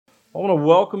I want to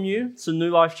welcome you to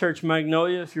New Life Church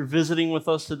Magnolia. If you're visiting with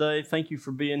us today, thank you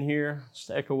for being here. Just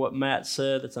to echo what Matt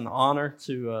said, it's an honor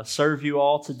to serve you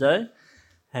all today.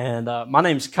 And my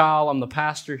name's Kyle. I'm the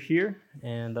pastor here,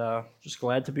 and just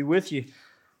glad to be with you.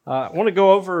 I want to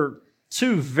go over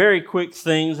two very quick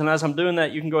things, and as I'm doing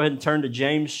that, you can go ahead and turn to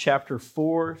James chapter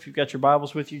 4. If you've got your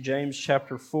Bibles with you, James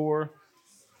chapter 4.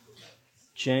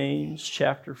 James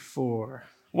chapter 4.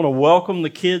 I want to welcome the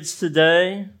kids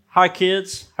today. Hi,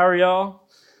 kids. How are y'all?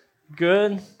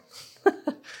 Good?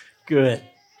 Good.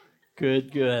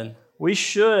 We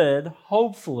should,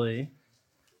 hopefully,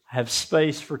 have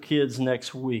space for kids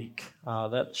next week.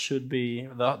 That should be,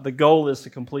 the goal is to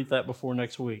complete that before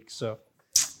next week.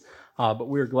 But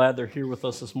we're glad they're here with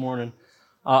us this morning.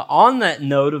 On that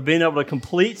note of being able to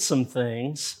complete some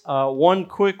things, one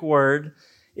quick word.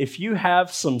 If you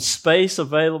have some space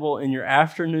available in your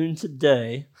afternoon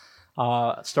today,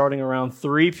 starting around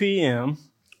 3 p.m.,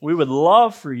 we would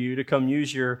love for you to come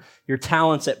use your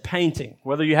talents at painting.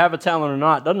 Whether you have a talent or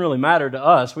not, doesn't really matter to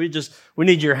us. We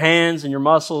need your hands and your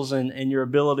muscles and your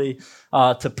ability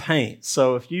to paint.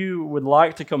 So if you would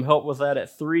like to come help with that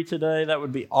at 3 today, that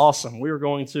would be awesome. We are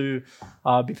going to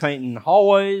be painting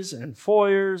hallways and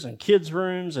foyers and kids'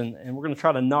 rooms, and we're going to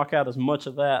try to knock out as much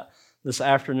of that this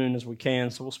afternoon as we can.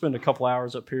 So we'll spend a couple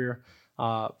hours up here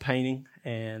painting,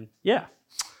 and yeah.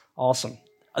 Awesome.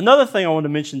 Another thing I want to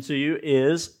mention to you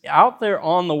is out there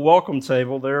on the welcome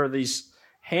table, there are these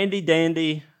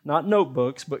handy-dandy, not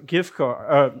notebooks, but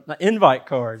invite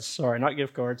cards. Sorry, not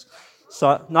gift cards.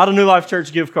 So, not a New Life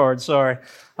Church gift card, sorry.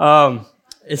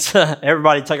 It's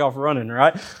everybody take off running,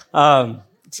 right?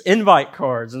 It's invite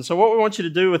cards. And so what we want you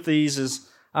to do with these is,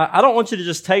 I don't want you to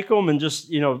just take them and just,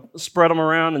 spread them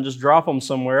around and just drop them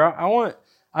somewhere.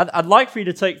 I'd like for you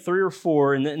to take 3 or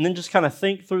 4 and then just kind of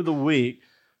think through the week.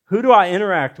 Who do I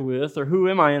interact with, or who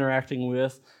am I interacting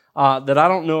with that I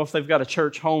don't know if they've got a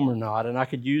church home or not, and I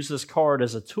could use this card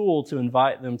as a tool to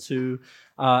invite them to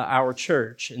our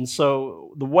church. And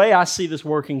so the way I see this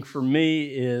working for me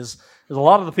is a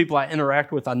lot of the people I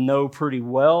interact with I know pretty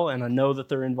well, and I know that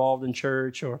they're involved in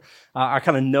church, or I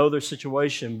kind of know their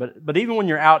situation. But even when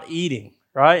you're out eating,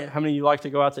 right? How many of you like to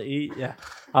go out to eat? Yeah,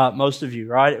 most of you,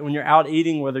 right? When you're out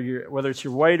eating, whether it's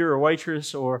your waiter or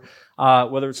waitress, or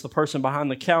whether it's the person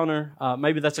behind the counter,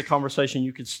 maybe that's a conversation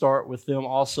you could start with them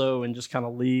also, and just kind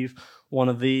of leave one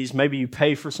of these. Maybe you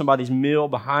pay for somebody's meal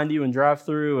behind you in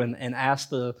drive-through, and ask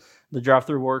the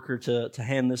drive-through worker to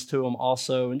hand this to them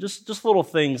also, and just little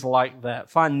things like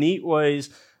that. Find neat ways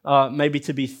maybe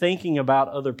to be thinking about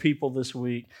other people this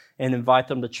week and invite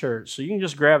them to church. So you can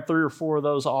just grab 3 or 4 of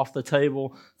those off the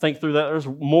table, think through that. There's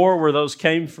more where those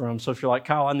came from. So if you're like,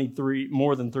 Kyle, I need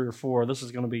more than 3 or 4, this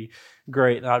is going to be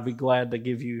great. And I'd be glad to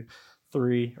give you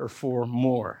 3 or 4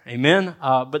 more. Amen?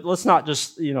 But let's not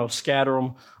just, scatter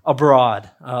them abroad.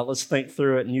 Let's think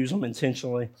through it and use them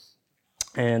intentionally,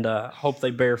 and hope they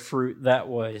bear fruit that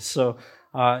way. So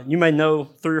you may know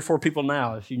 3 or 4 people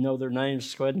now. If you know their names,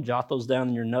 just go ahead and jot those down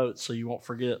in your notes so you won't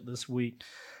forget this week.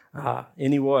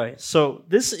 Anyway, so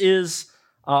this is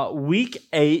week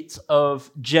 8 of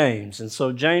James. And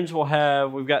so James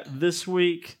we've got this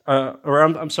week,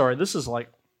 this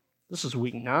is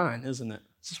week 9, isn't it?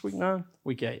 Is this week 9?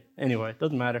 Week 8. Anyway,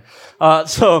 doesn't matter.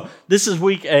 So this is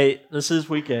week 8.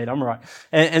 I'm right.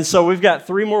 And so we've got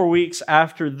 3 more weeks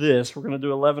after this. We're going to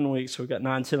do 11 weeks. So we've got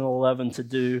 9, 10, and 11 to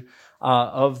do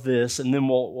of this. And then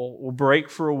we'll break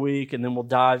for a week, and then we'll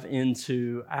dive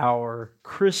into our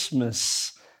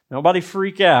Christmas. Nobody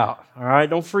freak out, all right?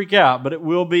 Don't freak out, but it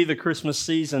will be the Christmas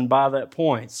season by that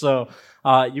point. So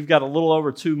you've got a little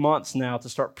over 2 months now to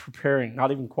start preparing,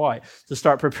 not even quite, to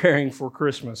start preparing for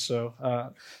Christmas.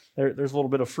 So there's a little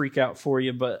bit of freak out for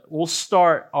you, but we'll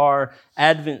start our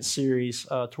Advent series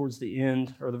towards the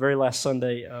end, or the very last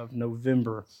Sunday of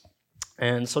November.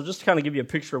 And so just to kind of give you a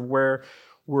picture of where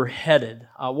we're headed.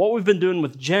 What we've been doing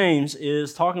with James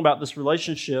is talking about this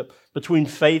relationship between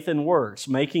faith and works,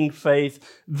 making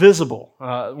faith visible.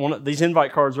 These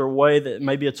invite cards are a way that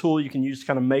may be a tool you can use to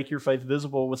kind of make your faith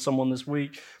visible with someone this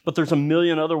week. But there's a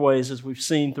million other ways, as we've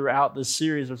seen throughout this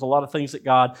series. There's a lot of things that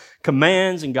God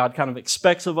commands and God kind of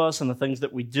expects of us, and the things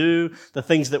that we do, the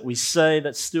things that we say.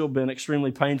 That's still been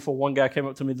extremely painful. One guy came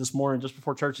up to me this morning just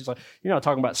before church. He's like, "You're not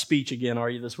talking about speech again, are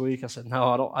you, this week?" I said, "No,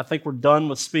 I don't. I think we're done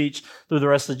with speech through the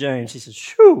rest of James." He says,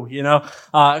 "Shoo,"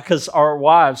 because our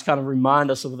wives kind of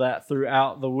remind us of that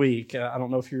throughout the week. I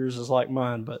don't know if yours is like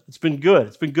mine, but it's been good.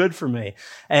 It's been good for me.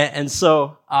 And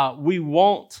so we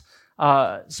won't,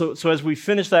 so as we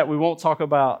finish that, we won't talk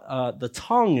about the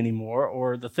tongue anymore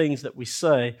or the things that we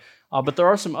say, but there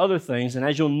are some other things. And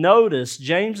as you'll notice,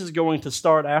 James is going to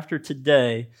start after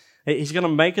today He's going to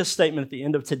make a statement at the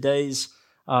end of today's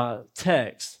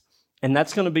text, and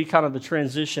that's going to be kind of the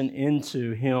transition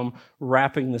into him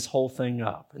wrapping this whole thing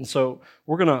up. And so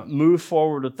we're going to move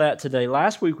forward with that today.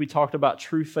 Last week we talked about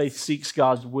true faith seeks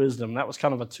God's wisdom. That was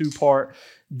kind of a two-part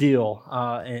deal.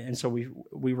 And so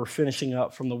we were finishing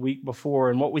up from the week before.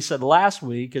 And what we said last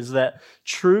week is that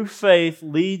true faith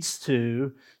leads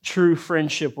to true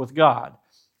friendship with God.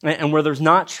 And where there's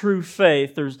not true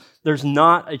faith, there's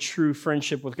not a true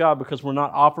friendship with God, because we're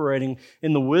not operating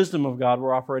in the wisdom of God.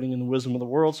 We're operating in the wisdom of the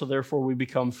world, so therefore we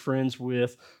become friends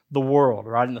with the world,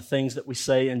 right? And the things that we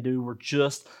say and do, we're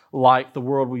just like the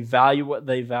world. We value what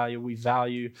they value. We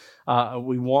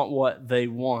want what they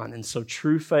want. And so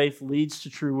true faith leads to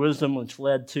true wisdom, which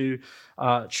led to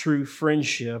true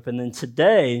friendship. And then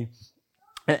today,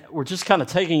 we're just kind of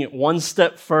taking it one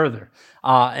step further,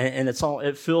 and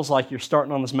it feels like you're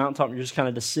starting on this mountaintop and you're just kind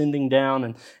of descending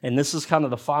down, and this is kind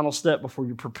of the final step before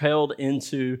you're propelled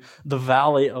into the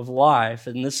valley of life,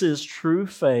 and this is true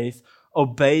faith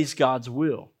obeys God's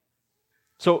will.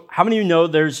 So how many of you know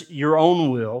there's your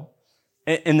own will,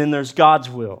 and then there's God's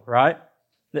will, right?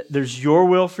 There's your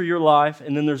will for your life,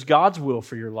 and then there's God's will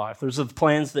for your life. There's the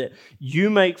plans that you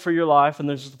make for your life, and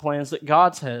there's the plans that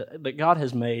God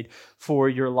has made for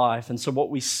your life. And so what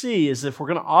we see is if we're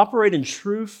going to operate in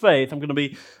true faith,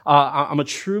 I'm a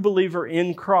true believer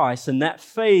in Christ, and that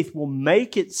faith will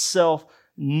make itself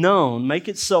known, make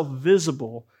itself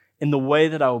visible in the way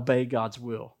that I obey God's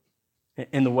will,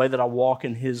 in the way that I walk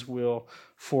in His will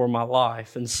for my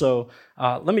life. And so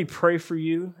let me pray for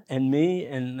you and me,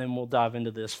 and then we'll dive into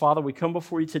this. Father, we come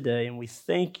before you today, and we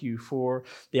thank you for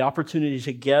the opportunity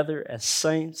to gather as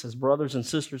saints, as brothers and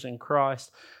sisters in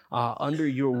Christ, under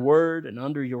your word and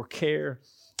under your care.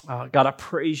 God, I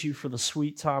praise you for the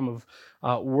sweet time of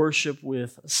worship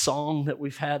with song that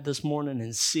we've had this morning,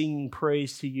 and singing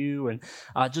praise to you, and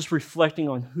just reflecting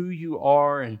on who you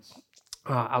are. And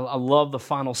I love the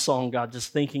final song, God,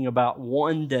 just thinking about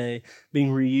one day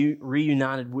being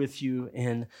reunited with you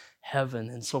in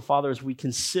heaven. And so, Father, as we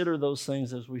consider those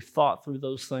things, as we've thought through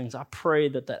those things, I pray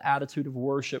that attitude of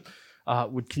worship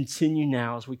would continue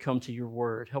now as we come to your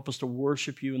word. Help us to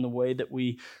worship you in the way that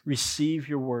we receive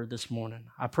your word this morning.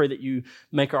 I pray that you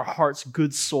make our hearts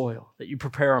good soil, that you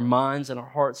prepare our minds and our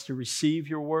hearts to receive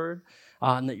your word,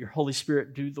 and that your Holy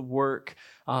Spirit do the work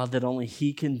that only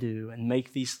He can do, and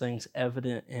make these things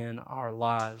evident in our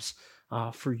lives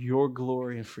for your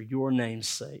glory and for your name's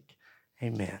sake.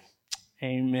 Amen.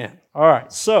 Amen. All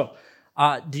right, so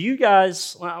do you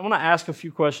guys, I want to ask a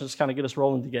few questions to kind of get us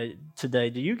rolling today.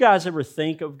 Do you guys ever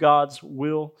think of God's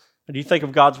will? Do you think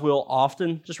of God's will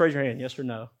often? Just raise your hand, yes or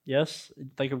no. Yes?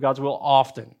 Think of God's will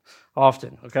often.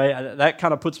 Often, okay? That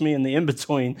kind of puts me in the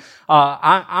in-between.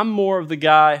 I'm more of the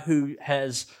guy who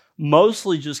has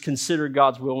mostly just considered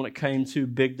God's will when it came to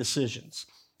big decisions,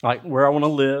 like where I want to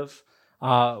live,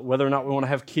 whether or not we want to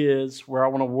have kids, where I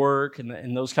want to work,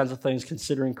 and those kinds of things,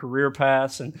 considering career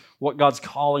paths and what God's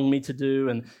calling me to do,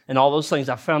 and all those things.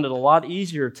 I found it a lot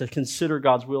easier to consider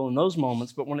God's will in those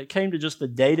moments. But when it came to just the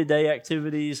day-to-day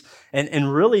activities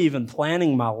and really even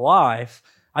planning my life,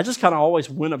 I just kind of always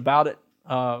went about it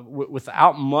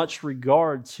without much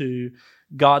regard to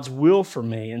God's will for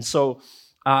me. And so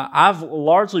I've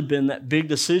largely been that big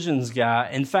decisions guy.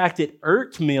 In fact, it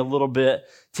irked me a little bit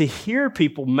to hear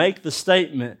people make the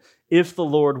statement, if the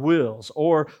Lord wills,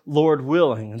 or Lord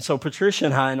willing. And so Patricia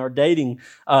and I, in our dating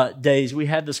days, we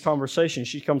had this conversation.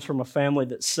 She comes from a family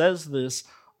that says this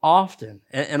often,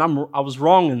 and I was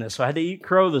wrong in this, so I had to eat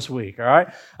crow this week, all right?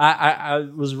 I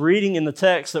was reading in the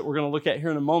text that we're going to look at here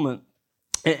in a moment,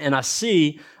 and I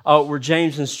see where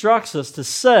James instructs us to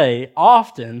say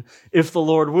often, if the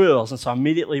Lord wills. And so I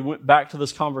immediately went back to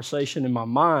this conversation in my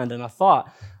mind, and I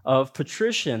thought of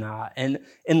Patricia and I. And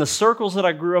in the circles that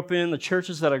I grew up in, the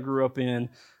churches that I grew up in,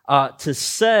 to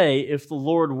say, if the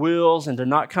Lord wills, and to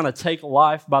not kind of take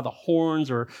life by the horns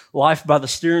or life by the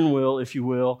steering wheel, if you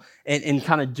will, and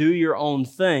kind of do your own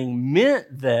thing,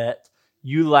 meant that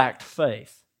you lacked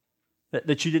faith,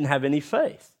 that you didn't have any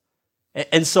faith.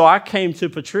 And so I came to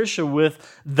Patricia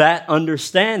with that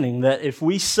understanding that if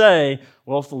we say,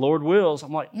 well, if the Lord wills,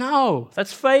 I'm like, no,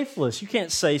 that's faithless. You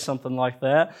can't say something like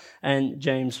that. And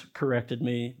James corrected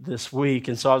me this week.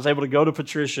 And so I was able to go to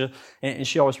Patricia, and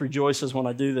she always rejoices when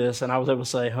I do this. And I was able to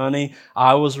say, honey,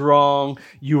 I was wrong.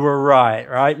 You were right,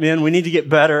 right? Men, we need to get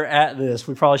better at this.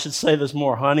 We probably should say this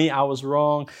more. Honey, I was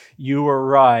wrong. You were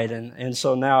right. And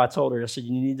so now I told her, I said,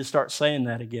 you need to start saying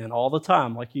that again all the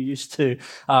time like you used to,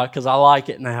 because I like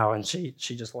it now. And she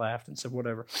just laughed and said,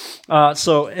 whatever.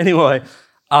 So anyway,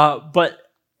 but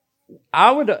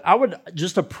I would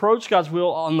just approach God's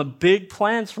will on the big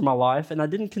plans for my life, and I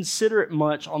didn't consider it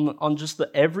much on just the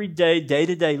everyday,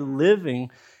 day-to-day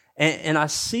living. And I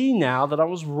see now that I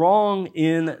was wrong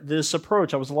in this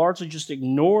approach. I was largely just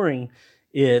ignoring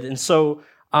it. And so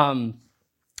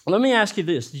let me ask you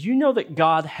this. Do you know that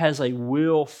God has a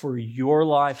will for your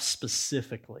life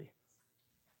specifically?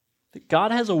 That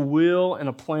God has a will and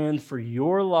a plan for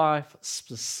your life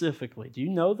specifically. Do you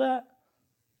know that?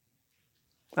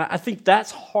 I think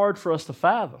that's hard for us to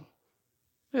fathom.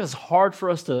 It's hard for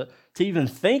us to even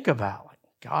think about. Like,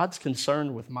 God's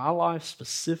concerned with my life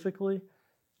specifically?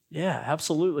 Yeah,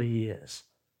 absolutely He is.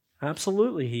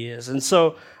 Absolutely He is. And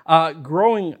so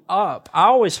growing up, I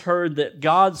always heard that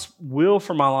God's will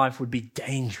for my life would be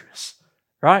dangerous,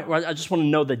 right? I just want to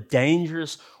know the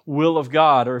dangerous will of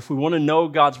God. Or if we want to know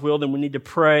God's will, then we need to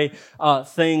pray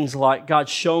things like, God,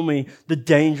 show me the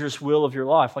dangerous will of your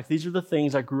life. Like, these are the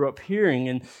things I grew up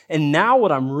hearing. And now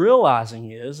what I'm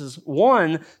realizing is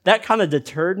one, that kind of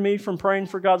deterred me from praying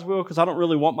for God's will because I don't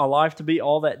really want my life to be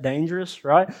all that dangerous,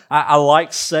 right? I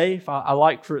like safe. I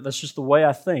like that's just the way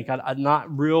I think. I'm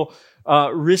not real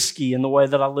risky in the way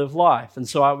that I live life. And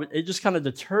so it just kind of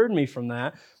deterred me from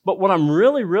that. But what I'm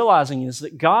really realizing is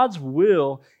that God's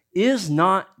will is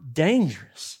not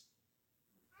dangerous.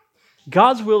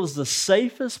 God's will is the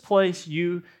safest place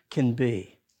you can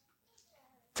be.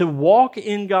 To walk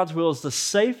in God's will is the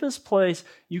safest place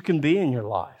you can be in your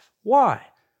life. Why?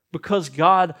 Because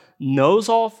God knows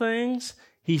all things.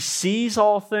 He sees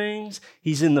all things.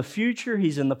 He's in the future.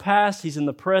 He's in the past. He's in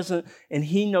the present. And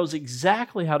He knows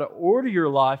exactly how to order your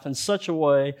life in such a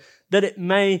way that it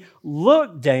may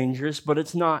look dangerous, but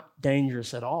it's not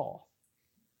dangerous at all.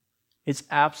 It's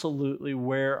absolutely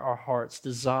where our hearts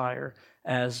desire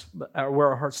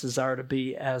to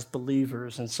be as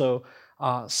believers. And so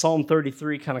Psalm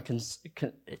 33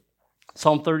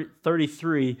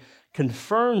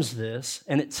 confirms this,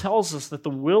 and it tells us that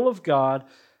the will of God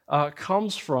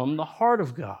comes from the heart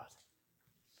of God.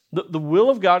 The will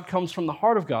of God comes from the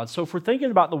heart of God. So if we're thinking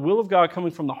about the will of God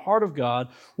coming from the heart of God,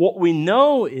 what we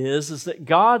know is that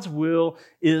God's will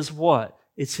is what?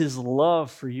 It's His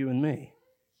love for you and me.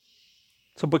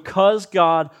 So because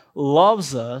God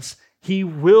loves us, He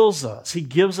wills us. He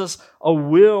gives us a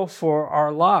will for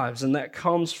our lives, and that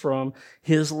comes from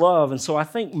His love. And so I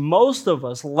think most of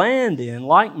us land in,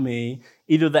 like me,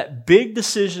 either that big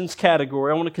decisions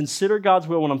category. I want to consider God's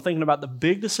will when I'm thinking about the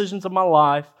big decisions of my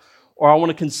life, or I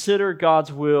want to consider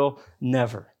God's will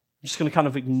never. I'm just going to kind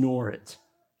of ignore it.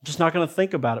 I'm just not going to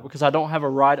think about it because I don't have a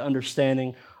right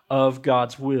understanding of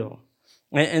God's will.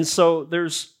 And so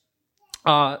there's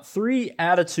three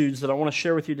attitudes that I want to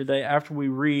share with you today after we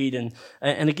read.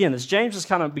 And again, as James just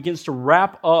kind of begins to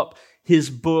wrap up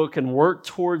his book and work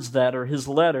towards that, or his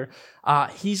letter,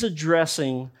 he's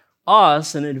addressing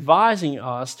us and advising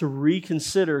us to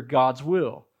reconsider God's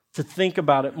will, to think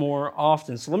about it more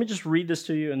often. So let me just read this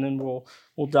to you, and then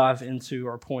we'll dive into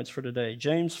our points for today.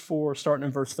 James 4, starting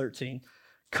in verse 13.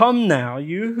 Come now,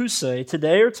 you who say,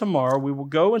 today or tomorrow we will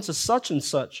go into such and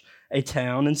such a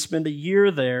town and spend a year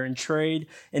there and trade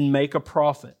and make a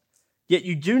profit. Yet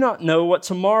you do not know what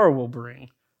tomorrow will bring.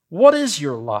 What is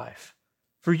your life?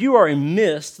 For you are a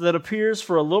mist that appears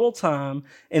for a little time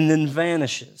and then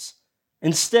vanishes.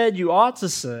 Instead, you ought to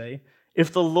say,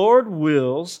 if the Lord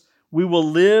wills, we will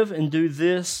live and do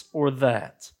this or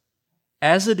that.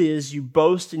 As it is, you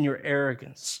boast in your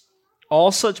arrogance.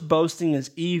 All such boasting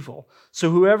is evil. So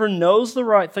whoever knows the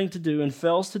right thing to do and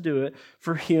fails to do it,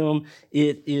 for him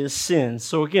it is sin.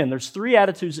 So again, there's three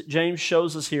attitudes that James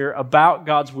shows us here about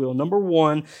God's will. Number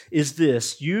one is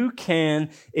this: you can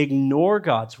ignore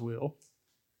God's will.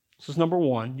 This is number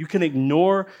one. You can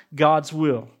ignore God's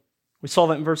will. We saw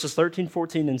that in verses 13,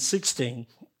 14, and 16.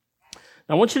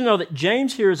 Now I want you to know that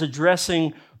James here is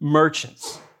addressing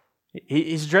merchants.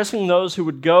 He's addressing those who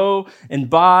would go and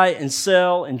buy and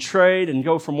sell and trade and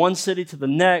go from one city to the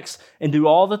next and do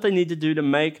all that they need to do to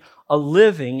make a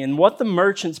living. And what the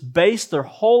merchants based their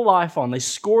whole life on, they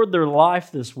scored their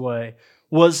life this way,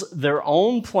 was their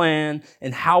own plan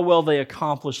and how well they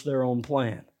accomplished their own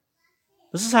plan.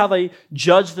 This is how they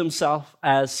judged themselves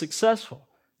as successful.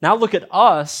 Now look at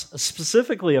us,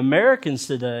 specifically Americans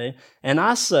today, and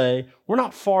I say we're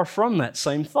not far from that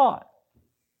same thought.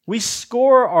 We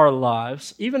score our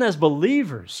lives, even as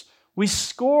believers, we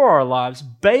score our lives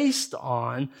based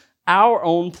on our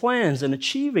own plans and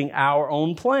achieving our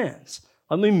own plans.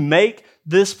 Let me make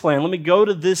this plan. Let me go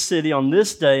to this city on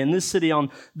this day and this city on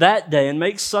that day and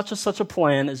make such a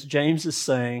plan, as James is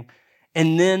saying.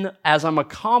 And then as I'm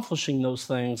accomplishing those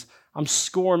things, I'm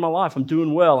scoring my life. I'm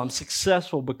doing well. I'm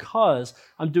successful because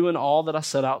I'm doing all that I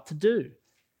set out to do.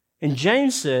 And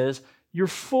James says, you're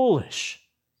foolish.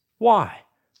 Why?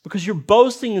 Because you're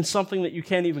boasting in something that you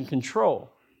can't even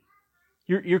control.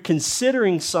 You're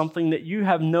considering something that you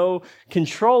have no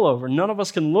control over. None of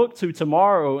us can look to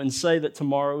tomorrow and say that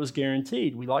tomorrow is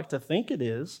guaranteed. We like to think it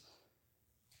is,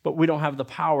 but we don't have the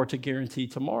power to guarantee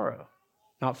tomorrow.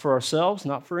 Not for ourselves,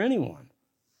 not for anyone.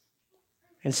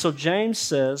 And so James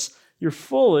says, you're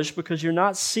foolish because you're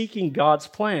not seeking God's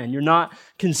plan. You're not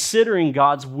considering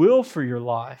God's will for your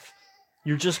life.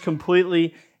 You're just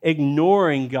completely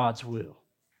ignoring God's will.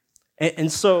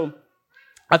 And so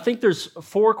I think there's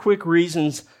 4 quick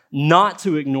reasons not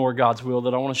to ignore God's will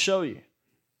that I want to show you.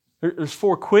 There's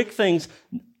 4 quick things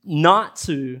not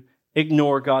to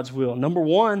ignore God's will. Number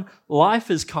 1,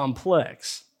 life is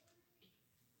complex.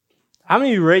 How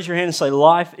many of you raise your hand and say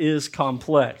life is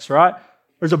complex, right?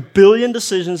 There's a billion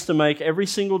decisions to make every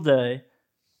single day.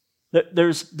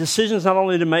 There's decisions not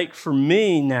only to make for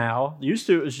me now. Used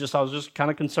to, I was just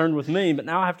kind of concerned with me, but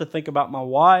now I have to think about my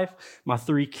wife, my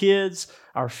 3 kids,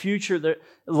 our future.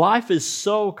 Life is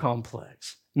so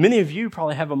complex. Many of you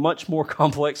probably have a much more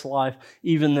complex life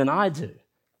even than I do.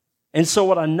 And so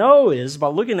what I know is, by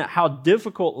looking at how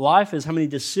difficult life is, how many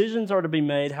decisions are to be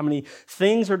made, how many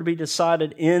things are to be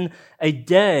decided in a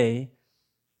day,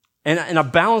 and I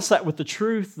balance that with the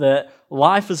truth that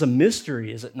life is a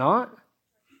mystery, is it not?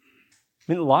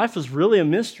 I mean, life is really a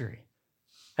mystery.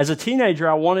 As a teenager,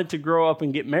 I wanted to grow up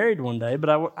and get married one day, but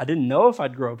I didn't know if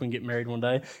I'd grow up and get married one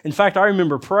day. In fact, I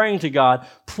remember praying to God,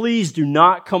 please do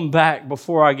not come back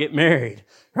before I get married,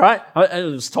 right? It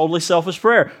was a totally selfish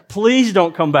prayer. Please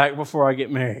don't come back before I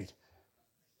get married.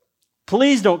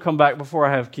 Please don't come back before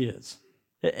I have kids.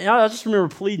 I just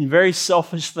remember pleading very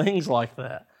selfish things like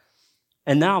that.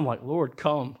 And now I'm like, Lord,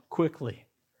 come quickly,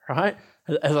 right?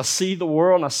 As I see the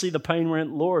world and I see the pain we're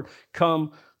in, Lord,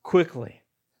 come quickly.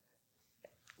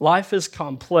 Life is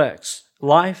complex.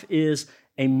 Life is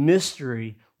a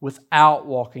mystery without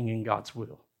walking in God's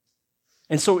will.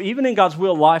 And so even in God's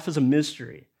will, life is a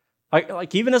mystery.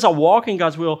 Like even as I walk in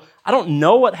God's will, I don't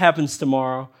know what happens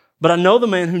tomorrow, but I know the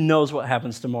man who knows what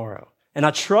happens tomorrow. And I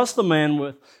trust the man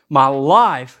with my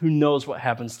life who knows what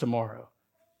happens tomorrow.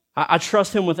 I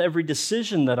trust him with every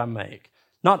decision that I make.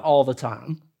 Not all the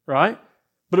time, right?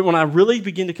 But when I really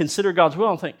begin to consider God's will,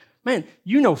 I think, man,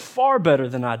 you know far better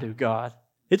than I do, God.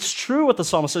 It's true what the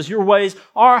psalmist says. Your ways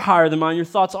are higher than mine. Your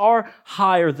thoughts are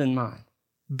higher than mine,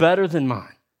 better than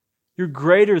mine. You're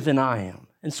greater than I am.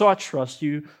 And so I trust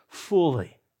you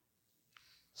fully.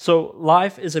 So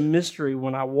life is a mystery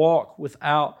when I walk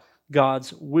without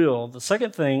God's will. The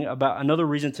second thing about another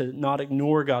reason to not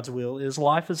ignore God's will is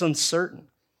life is uncertain.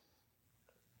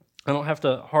 I don't have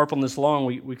to harp on this long.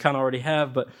 We kind of already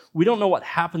have, but we don't know what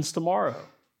happens tomorrow.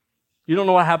 You don't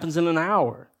know what happens in an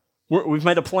hour. We've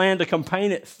made a plan to come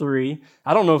paint at 3.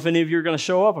 I don't know if any of you are going to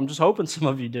show up. I'm just hoping some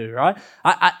of you do, right?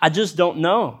 I just don't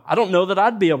know. I don't know that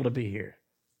I'd be able to be here,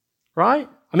 right?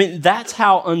 I mean, that's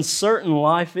how uncertain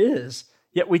life is,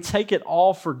 yet we take it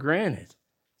all for granted.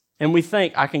 And we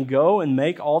think, I can go and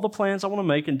make all the plans I want to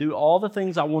make and do all the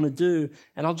things I want to do,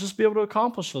 and I'll just be able to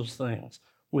accomplish those things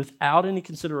without any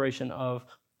consideration of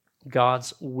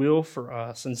God's will for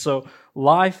us. And so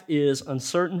life is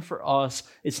uncertain for us.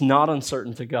 It's not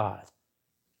uncertain to God.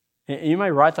 And you may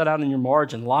write that out in your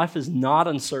margin. Life is not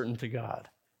uncertain to God.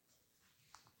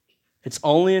 It's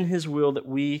only in His will that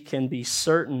we can be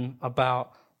certain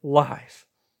about life.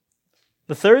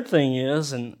 The third thing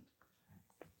is, and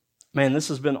man, this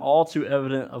has been all too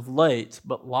evident of late,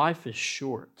 but life is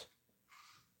short.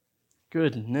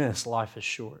 Goodness, life is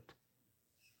short.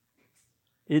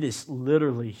 It is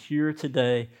literally here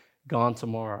today, gone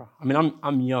tomorrow. I mean,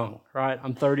 I'm young, right?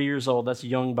 I'm 30 years old. That's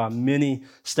young by many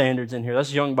standards in here.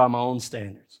 That's young by my own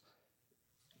standards.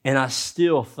 And I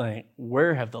still think,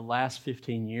 where have the last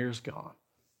 15 years gone?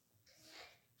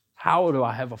 How do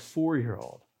I have a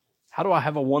 4-year-old? How do I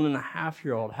have a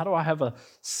 1.5-year-old? How do I have a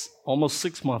almost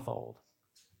 6-month-old?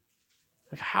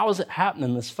 Like, how is it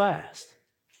happening this fast?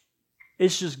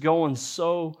 It's just going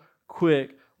so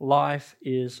quick. Life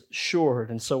is short.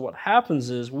 And so what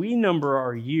happens is we number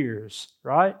our years,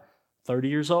 right? 30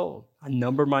 years old. I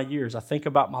number my years. I think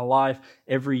about my life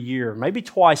every year, maybe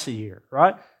twice a year,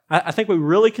 right? I think we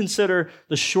really consider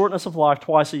the shortness of life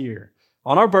twice a year.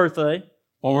 On our birthday,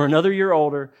 when we're another year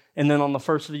older, and then on the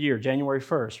first of the year, January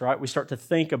 1st, right? We start to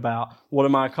think about, what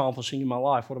am I accomplishing in my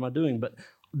life? What am I doing? But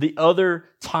the other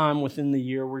time within the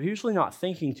year, we're usually not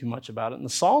thinking too much about it. And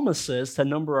the psalmist says to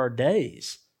number our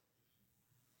days.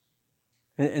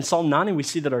 In Psalm 90, we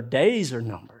see that our days are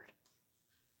numbered.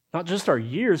 Not just our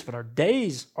years, but our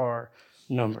days are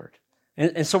numbered.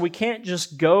 And so we can't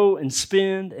just go and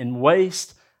spend and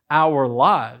waste our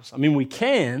lives. I mean, we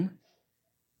can,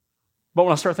 but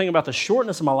when I start thinking about the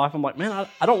shortness of my life, I'm like, man,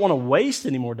 I don't want to waste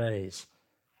any more days.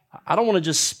 I don't want to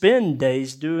just spend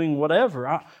days doing whatever.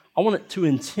 I want it to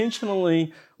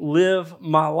intentionally live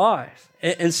my life.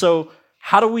 And so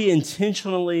how do we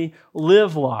intentionally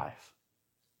live life?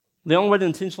 The only way to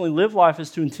intentionally live life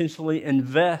is to intentionally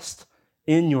invest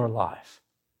in your life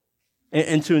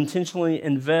and to intentionally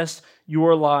invest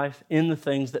your life in the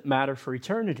things that matter for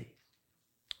eternity.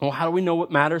 Well, how do we know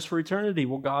what matters for eternity?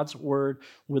 Well, God's Word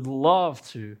would love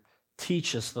to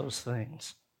teach us those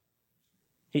things.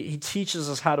 He teaches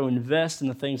us how to invest in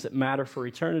the things that matter for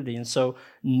eternity. And so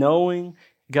knowing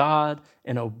God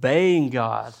and obeying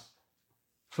God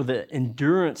for the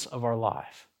endurance of our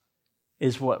life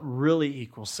is what really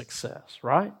equals success,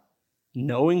 right?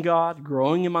 Knowing God,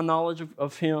 growing in my knowledge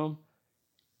of Him,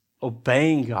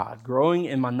 obeying God, growing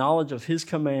in my knowledge of His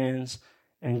commands,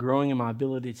 and growing in my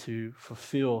ability to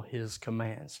fulfill His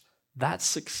commands. That's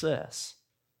success.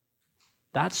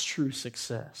 That's true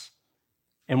success.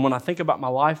 And when I think about my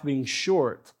life being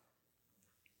short,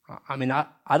 I mean,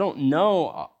 I don't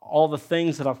know all the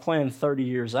things that I've planned 30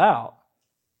 years out,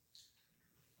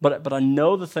 but I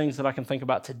know the things that I can think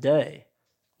about today,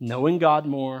 knowing God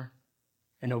more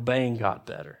and obeying God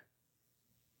better.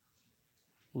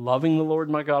 Loving the Lord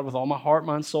my God with all my heart,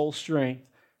 mind, soul, strength,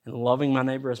 and loving my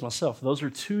neighbor as myself. Those are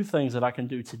two things that I can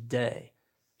do today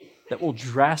that will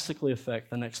drastically affect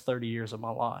the next 30 years of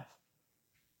my life.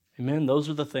 Amen? Those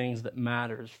are the things that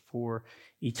matters for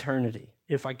eternity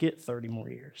if I get 30 more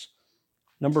years.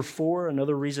 Number 4,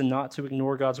 another reason not to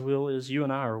ignore God's will is you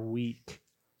and I are weak.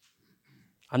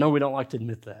 I know we don't like to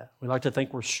admit that. We like to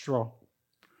think we're strong.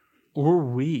 We're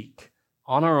weak.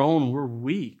 On our own, we're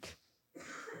weak.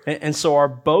 And so our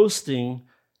boasting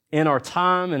in our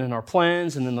time and in our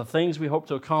plans and in the things we hope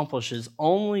to accomplish is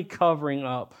only covering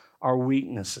up our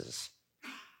weaknesses.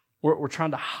 We're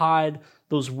trying to hide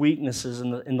those weaknesses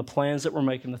in the plans that we're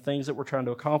making, the things that we're trying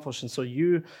to accomplish. And so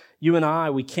you and I,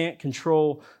 we can't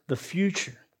control the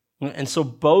future. And so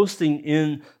boasting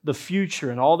in the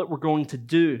future and all that we're going to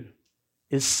do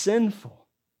is sinful.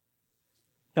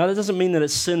 Now, that doesn't mean that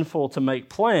it's sinful to make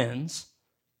plans.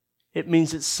 It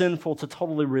means it's sinful to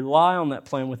totally rely on that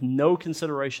plan with no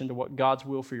consideration to what God's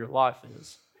will for your life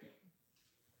is.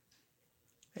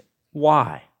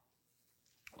 Why?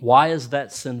 Why is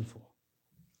that sinful?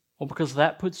 Well, because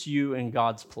that puts you in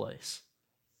God's place.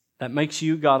 That makes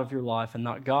you God of your life and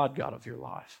not God of your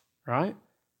life, right?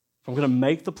 If I'm going to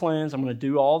make the plans, I'm going to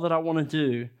do all that I want to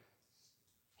do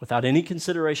without any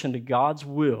consideration to God's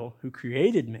will, who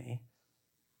created me,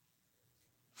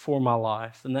 for my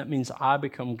life, then that means I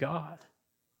become God.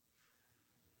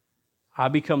 I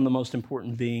become the most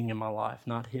important being in my life,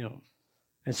 not Him.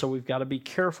 And so we've got to be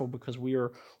careful because we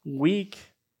are weak.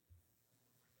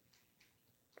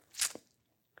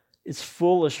 It's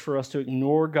foolish for us to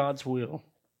ignore God's will.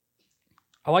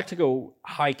 I like to go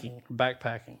hiking,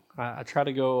 backpacking. I try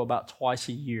to go about twice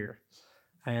a year,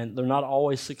 and they're not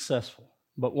always successful.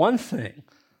 But one thing,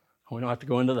 we don't have to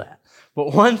go into that,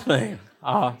 but one thing,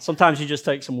 sometimes you just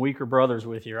take some weaker brothers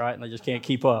with you, right? And they just can't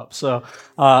keep up. So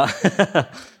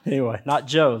anyway, not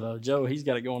Joe, though. Joe, he's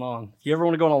got it going on. If you ever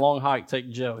want to go on a long hike, take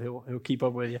Joe. He'll keep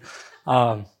up with you.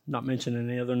 Not mentioning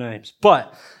any other names.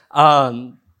 But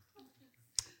one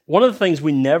of the things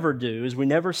we never do is we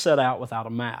never set out without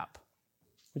a map.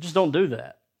 We just don't do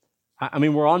that. I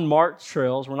mean, we're on marked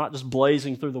trails. We're not just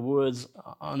blazing through the woods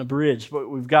on a bridge, but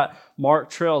we've got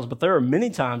marked trails. But there are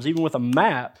many times, even with a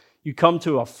map, you come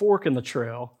to a fork in the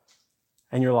trail,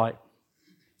 and you're like,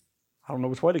 I don't know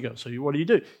which way to go. So what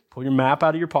do? Pull your map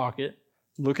out of your pocket,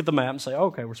 look at the map, and say,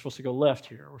 okay, we're supposed to go left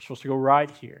here. We're supposed to go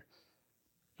right here.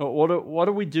 What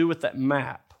do we do with that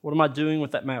map? What am I doing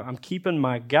with that map? I'm keeping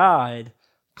my guide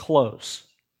close,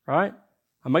 right?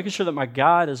 I'm making sure that my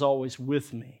guide is always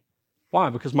with me. Why?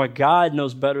 Because my guide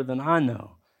knows better than I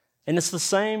know. And it's the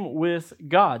same with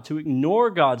God. To ignore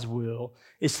God's will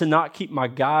is to not keep my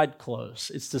guide close.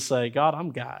 It's to say, God,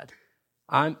 I'm guide.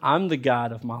 I'm the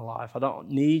guide of my life. I don't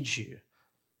need you.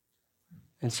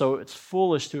 And so it's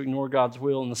foolish to ignore God's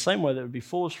will in the same way that it would be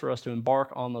foolish for us to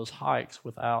embark on those hikes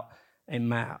without a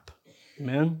map.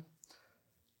 Amen?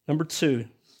 Number 2.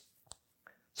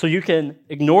 So you can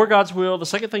ignore God's will. The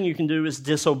second thing you can do is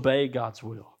disobey God's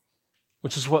will,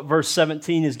 which is what verse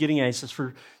 17 is getting at. It says,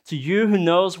 for to you who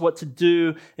knows what to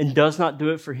do and does not do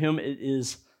it, for him it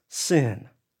is sin.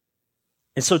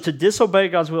 And so to disobey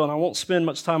God's will, and I won't spend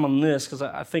much time on this because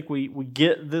I think we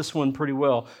get this one pretty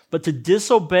well, but to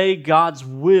disobey God's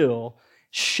will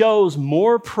shows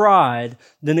more pride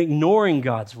than ignoring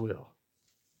God's will.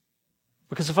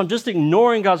 Because if I'm just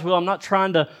ignoring God's will, I'm not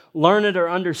trying to learn it or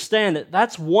understand it,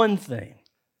 that's one thing.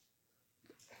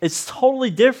 It's totally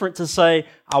different to say,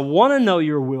 I want to know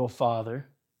your will, Father.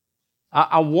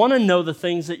 I want to know the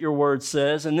things that your word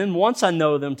says, and then once I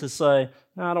know them to say,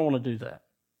 no, I don't want to do that.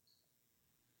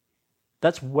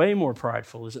 That's way more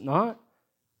prideful, is it not?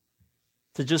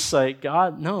 To just say,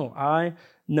 God, no, I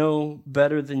know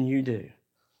better than you do.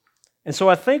 And so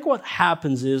I think what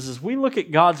happens is we look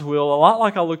at God's will a lot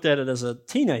like I looked at it as a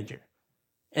teenager.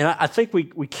 And I think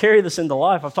we carry this into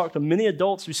life. I've talked to many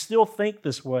adults who still think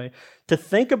this way. To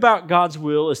think about God's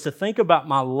will is to think about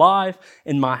my life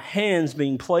and my hands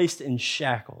being placed in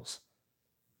shackles.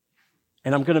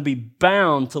 And I'm going to be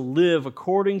bound to live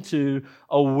according to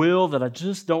a will that I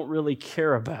just don't really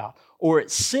care about. Or it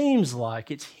seems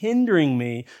like it's hindering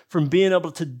me from being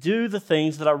able to do the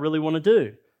things that I really want to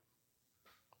do.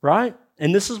 Right?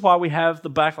 And this is why we have the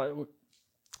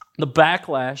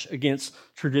backlash against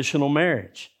traditional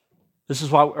marriage. This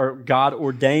is why, or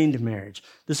God-ordained marriage.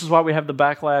 This is why we have the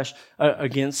backlash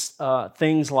against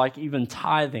things like even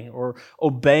tithing or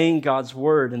obeying God's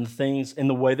word and things in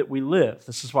the way that we live.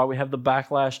 This is why we have the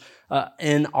backlash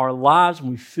in our lives, and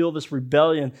we feel this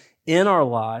rebellion in our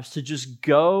lives to just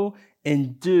go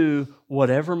and do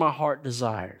whatever my heart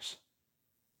desires.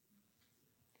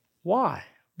 Why?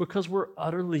 Because we're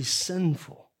utterly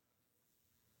sinful.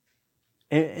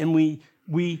 And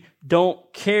we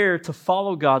don't care to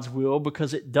follow God's will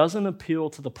because it doesn't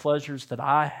appeal to the pleasures that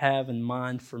I have in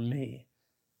mind for me.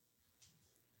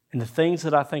 And the things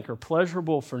that I think are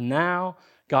pleasurable for now,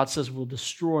 God says will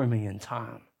destroy me in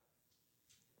time.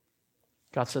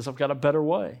 God says, I've got a better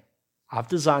way. I've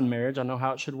designed marriage. I know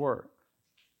how it should work.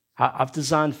 I've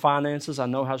designed finances. I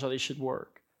know how they should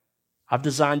work. I've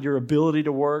designed your ability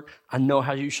to work. I know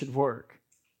how you should work.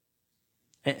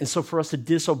 And so for us to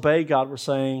disobey God, we're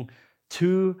saying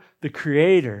to the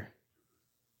Creator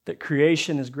that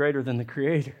creation is greater than the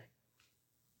Creator.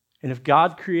 And if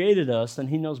God created us, then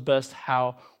He knows best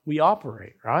how we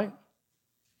operate, right?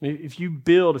 If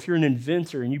you're an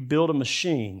inventor and you build a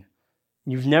machine,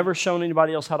 and you've never shown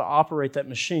anybody else how to operate that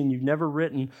machine, you've never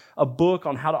written a book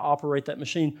on how to operate that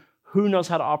machine, who knows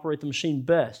how to operate the machine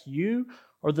best? You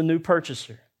or the new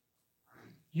purchaser?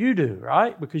 You do,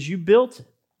 right? Because you built it.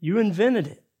 You invented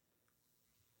it.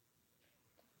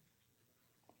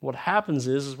 What happens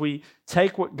is we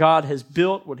take what God has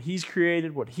built, what He's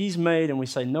created, what He's made, and we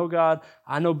say, no, God,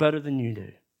 I know better than you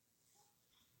do.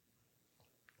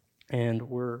 And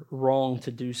we're wrong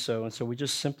to do so. And so we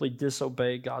just simply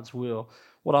disobey God's will.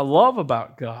 What I love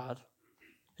about God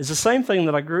is the same thing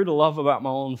that I grew to love about my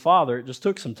own father. It just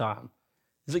took some time.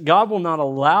 Is that God will not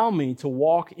allow me to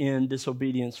walk in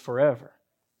disobedience forever.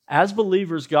 As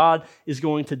believers, God is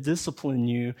going to discipline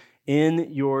you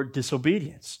in your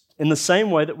disobedience. In the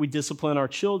same way that we discipline our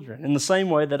children. In the same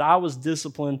way that I was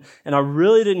disciplined, and I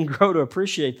really didn't grow to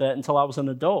appreciate that until I was an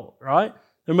adult, right?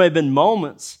 There may have been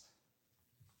moments,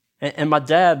 and my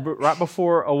dad, right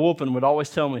before a whooping, would always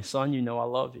tell me, son, you know I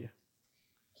love you.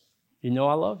 You know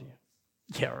I love you.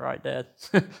 Yeah, right, Dad.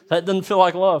 That doesn't feel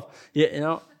like love.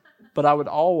 Yeah, but I would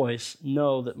always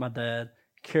know that my dad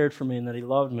cared for me and that he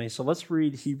loved me. So let's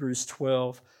read Hebrews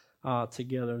 12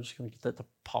 together. I'm just going to get that to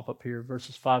pop up here,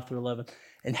 verses 5 through 11.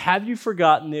 And have you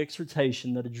forgotten the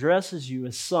exhortation that addresses you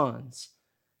as sons?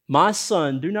 My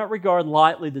son, do not regard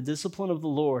lightly the discipline of the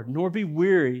Lord, nor be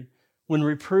weary when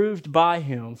reproved by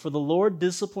Him. For the Lord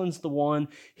disciplines the one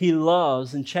He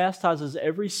loves and chastises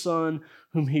every son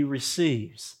whom He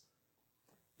receives.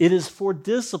 It is for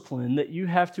discipline that you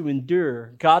have to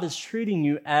endure. God is treating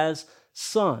you as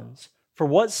sons. For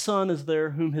what son is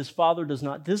there whom his father does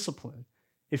not discipline?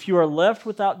 If you are left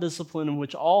without discipline in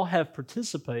which all have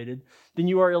participated, then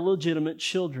you are illegitimate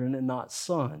children and not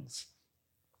sons.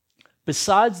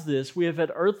 Besides this, we have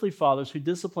had earthly fathers who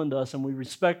disciplined us and we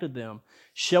respected them.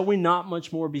 Shall we not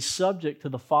much more be subject to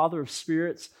the Father of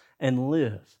spirits and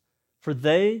live? For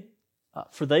they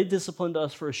disciplined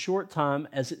us for a short time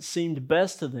as it seemed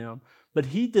best to them, but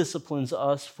He disciplines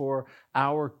us for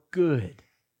our good,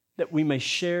 that we may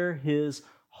share His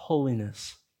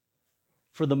holiness.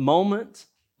 For the moment,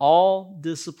 all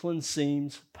discipline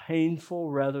seems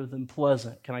painful rather than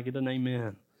pleasant. Can I get an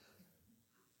amen?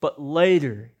 But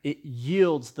later, it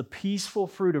yields the peaceful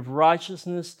fruit of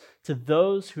righteousness to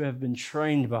those who have been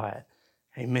trained by it.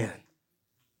 Amen.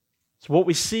 So what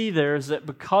we see there is that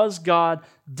because God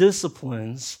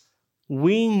disciplines,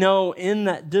 we know in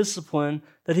that discipline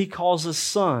that He calls us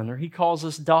son or He calls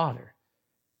us daughter.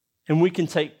 And we can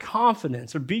take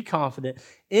confidence or be confident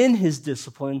in His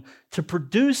discipline to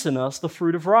produce in us the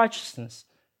fruit of righteousness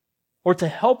or to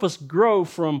help us grow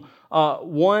from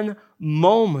one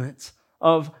moment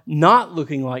of not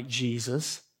looking like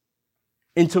Jesus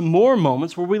into more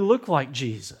moments where we look like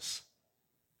Jesus,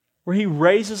 where He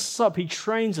raises us up, He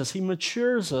trains us, He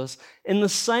matures us in the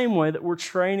same way that we're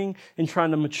training and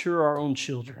trying to mature our own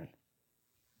children.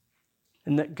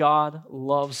 And that God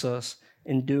loves us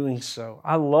in doing so.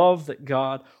 I love that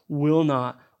God will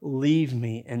not leave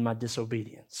me in my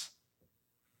disobedience.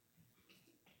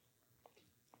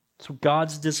 So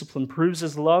God's discipline proves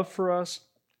His love for us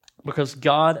because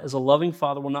God, as a loving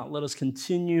Father, will not let us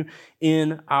continue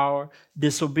in our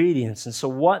disobedience. And so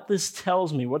what this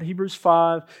tells me, what Hebrews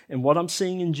 5 and what I'm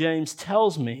seeing in James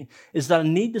tells me, is that I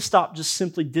need to stop just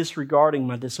simply disregarding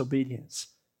my disobedience.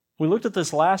 We looked at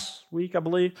this last week, I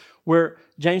believe, where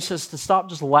James says to stop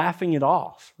just laughing it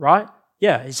off, right?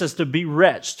 Yeah, he says to be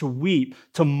wretched, to weep,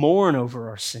 to mourn over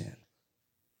our sin.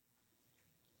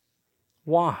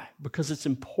 Why? Because it's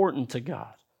important to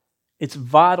God. It's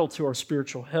vital to our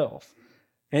spiritual health.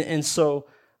 And so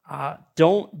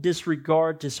don't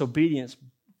disregard disobedience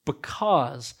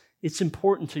because it's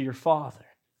important to your Father.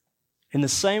 In the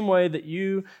same way that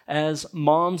you, as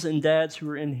moms and dads who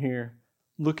are in here,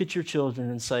 look at your children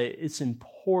and say, it's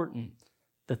important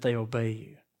that they obey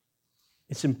you.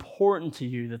 It's important to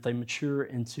you that they mature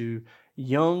into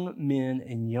young men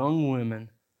and young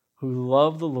women who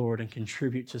love the Lord and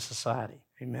contribute to society.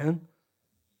 Amen?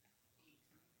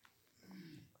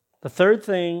 The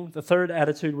third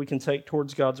attitude we can take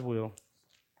towards God's will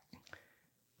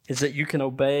is that you can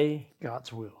obey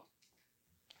God's will.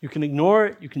 You can ignore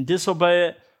it, you can disobey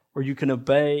it, or you can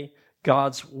obey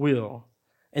God's will.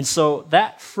 And so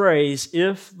that phrase,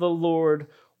 if the Lord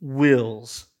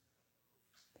wills,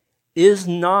 is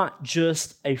not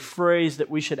just a phrase that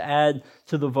we should add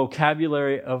to the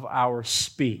vocabulary of our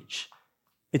speech.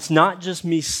 It's not just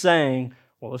me saying,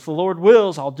 well, if the Lord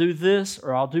wills, I'll do this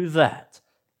or I'll do that.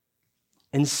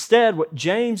 Instead, what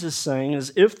James is saying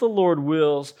is, if the Lord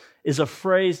wills, is a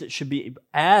phrase that should be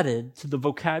added to the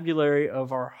vocabulary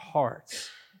of our hearts.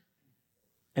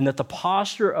 And that the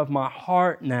posture of my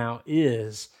heart now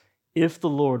is, if the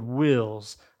Lord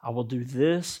wills, I will do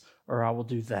this or I will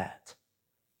do that.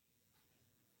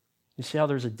 You see how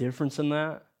there's a difference in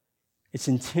that? It's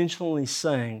intentionally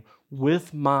saying,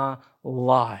 with my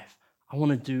life, I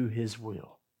want to do His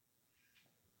will.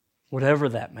 Whatever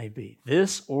that may be,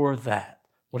 this or that,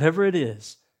 whatever it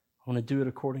is, I want to do it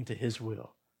according to His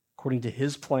will, according to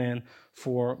His plan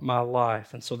for my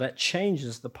life. And so that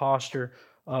changes the posture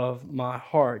of my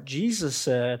heart. Jesus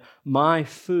said, my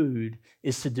food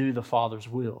is to do the Father's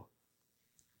will.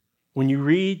 When you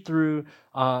read through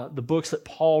the books that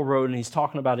Paul wrote, and he's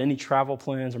talking about any travel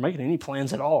plans or making any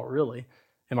plans at all, really.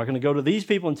 Am I going to go to these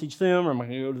people and teach them? Or am I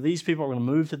going to go to these people? Am I going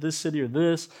to move to this city or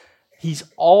this? He's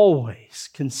always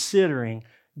considering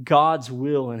God's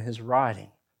will in his writing.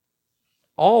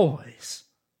 Always.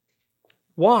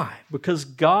 Why? Because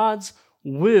God's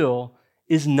will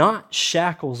is not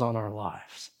shackles on our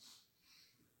lives.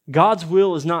 God's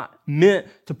will is not meant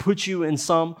to put you in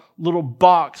some little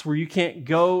box where you can't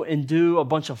go and do a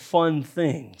bunch of fun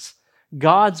things.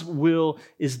 God's will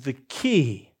is the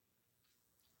key.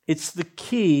 It's the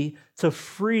key to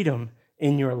freedom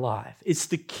in your life. It's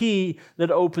the key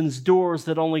that opens doors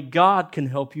that only God can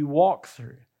help you walk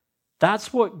through.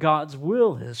 That's what God's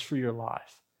will is for your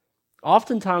life.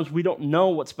 Oftentimes we don't know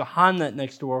what's behind that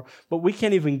next door, but we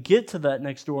can't even get to that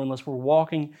next door unless we're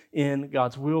walking in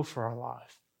God's will for our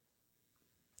life.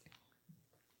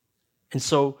 And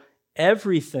so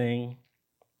everything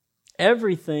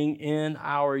in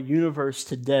our universe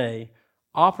today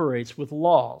operates with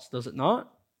laws, does it not?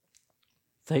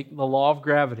 Take the law of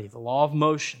gravity, the law of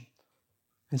motion.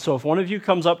 And so if one of you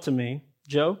comes up to me,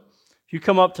 Joe, if you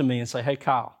come up to me and say, hey,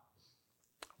 Kyle,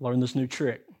 learn this new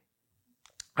trick.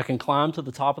 I can climb to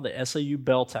the top of the SAU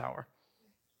bell tower,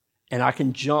 and I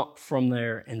can jump from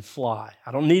there and fly.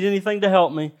 I don't need anything to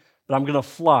help me, but I'm going to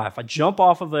fly. If I jump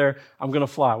off of there, I'm going to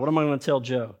fly. What am I going to tell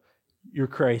Joe? You're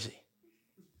crazy.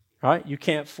 Right? You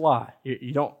can't fly.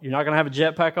 You're not going to have a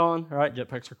jetpack on. Right?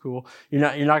 Jetpacks are cool. You're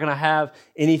not going to have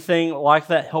anything like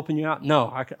that helping you out.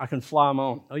 No, I can fly on my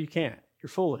own. No, you can't. You're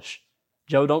foolish.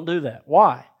 Joe, don't do that.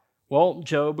 Why? Well,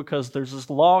 Joe, because there's this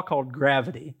law called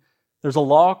gravity. There's a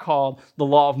law called the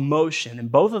law of motion.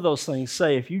 And both of those things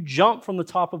say if you jump from the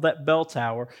top of that bell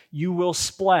tower, you will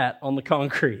splat on the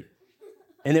concrete.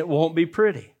 And it won't be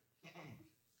pretty.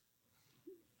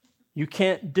 You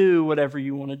can't do whatever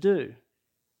you want to do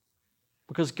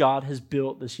because God has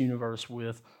built this universe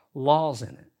with laws in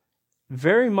it.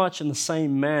 Very much in the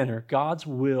same manner, God's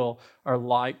will are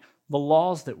like the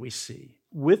laws that we see,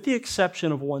 with the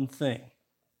exception of one thing.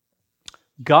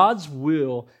 God's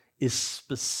will is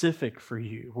specific for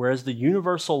you, whereas the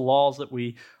universal laws that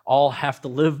we all have to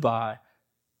live by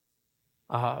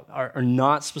are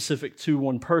not specific to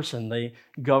one person. They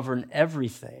govern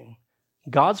everything.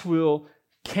 God's will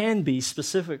can be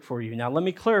specific for you. Now, let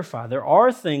me clarify. There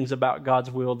are things about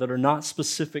God's will that are not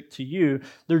specific to you.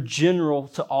 They're general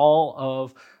to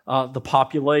all of the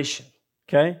population,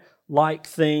 okay? Like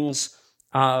things,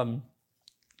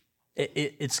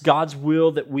 it's God's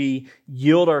will that we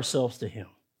yield ourselves to Him.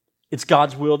 It's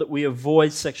God's will that we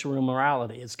avoid sexual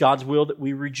immorality. It's God's will that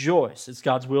we rejoice. It's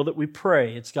God's will that we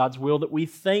pray. It's God's will that we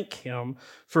thank Him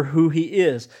for who He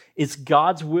is. It's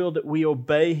God's will that we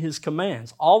obey His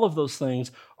commands. All of those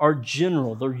things are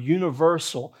general. They're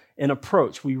universal in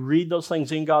approach. We read those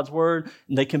things in God's Word,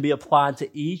 and they can be applied to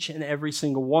each and every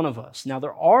single one of us. Now,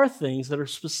 there are things that are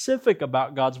specific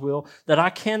about God's will that I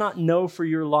cannot know for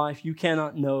your life. You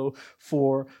cannot know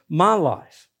for my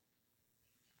life.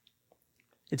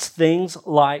 It's things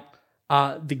like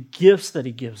the gifts that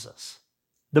He gives us,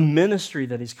 the ministry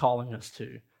that He's calling us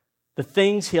to, the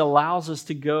things He allows us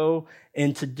to go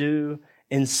and to do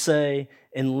and say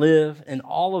and live, and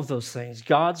all of those things.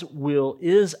 God's will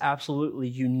is absolutely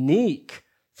unique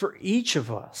for each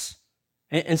of us.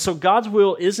 And so God's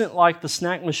will isn't like the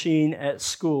snack machine at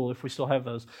school, if we still have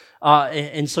those.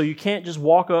 And so you can't just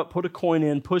walk up, put a coin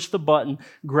in, push the button,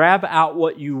 grab out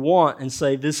what you want and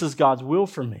say, this is God's will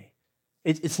for me.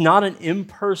 It's not an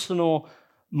impersonal,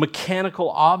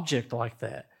 mechanical object like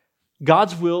that.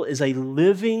 God's will is a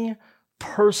living,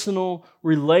 personal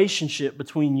relationship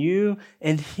between you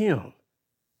and Him.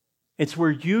 It's where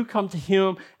you come to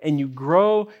Him and you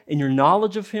grow in your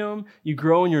knowledge of Him, you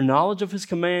grow in your knowledge of His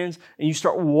commands, and you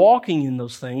start walking in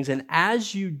those things. And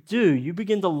as you do, you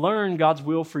begin to learn God's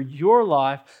will for your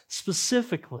life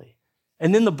specifically.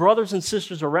 And then the brothers and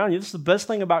sisters around you, this is the best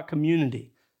thing about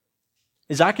community,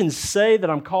 is I can say that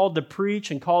I'm called to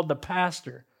preach and called to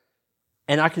pastor.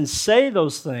 And I can say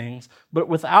those things, but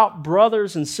without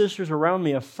brothers and sisters around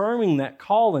me affirming that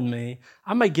call in me,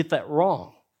 I may get that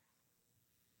wrong.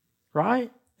 Right?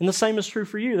 And the same is true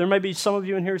for you. There may be some of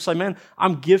you in here who say, man,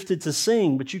 I'm gifted to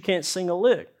sing, but you can't sing a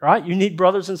lick. Right? You need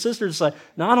brothers and sisters to say,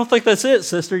 no, I don't think that's it,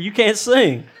 sister. You can't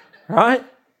sing. Right?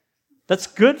 That's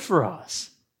good for us.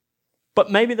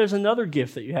 But maybe there's another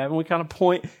gift that you have, and we kind of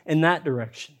point in that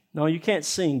direction. No, you can't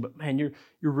sing, but man, you're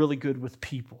really good with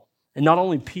people. And not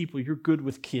only people, you're good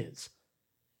with kids.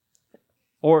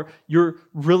 Or you're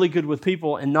really good with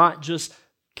people, and not just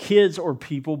kids or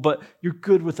people, but you're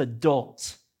good with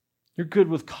adults. You're good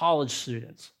with college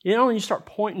students. You know, when you start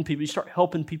pointing people, you start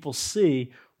helping people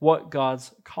see what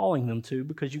God's calling them to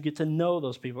because you get to know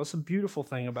those people. That's a beautiful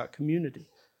thing about community.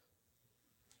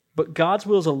 But God's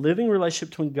will is a living relationship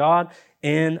between God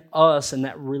and us, and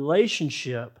that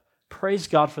relationship, praise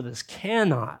God for this,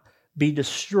 cannot be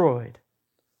destroyed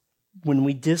when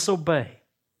we disobey,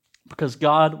 because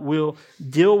God will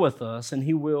deal with us, and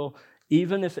He will,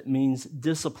 even if it means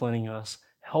disciplining us,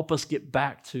 help us get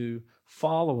back to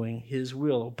following His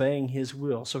will, obeying His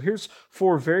will. So here's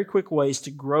 4 very quick ways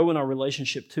to grow in our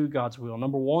relationship to God's will.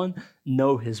 Number 1,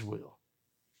 know His will.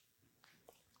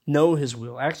 Know His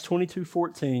will. Acts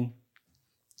 22:14.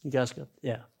 You guys got,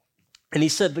 yeah. And He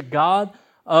said, the God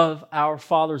of our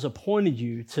fathers appointed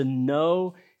you to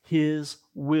know His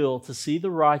will, to see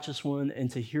the righteous one,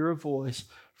 and to hear a voice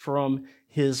from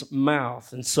His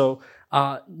mouth. And so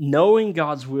knowing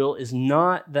God's will is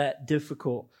not that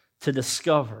difficult to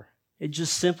discover. It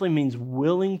just simply means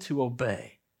willing to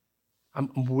obey. I'm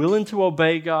willing to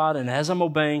obey God, and as I'm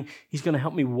obeying, He's going to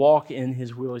help me walk in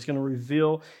His will. He's going to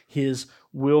reveal His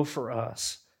will for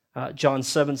us. John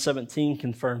 7:17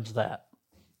 confirms that,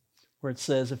 where it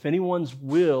says, if anyone's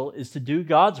will is to do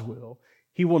God's will,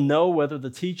 he will know whether the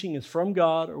teaching is from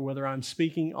God or whether I'm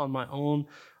speaking on my own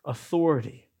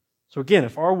authority. So again,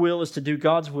 if our will is to do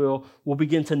God's will, we'll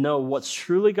begin to know what's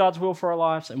truly God's will for our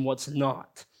lives and what's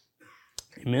not.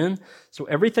 Amen? So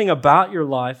everything about your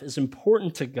life is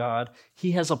important to God.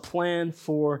 He has a plan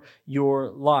for your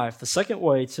life. The second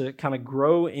way to kind of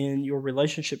grow in your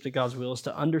relationship to God's will is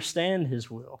to understand His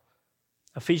will.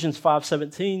 Ephesians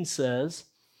 5:17 says,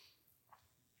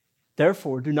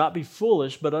 therefore, do not be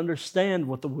foolish, but understand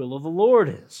what the will of the Lord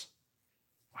is.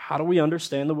 How do we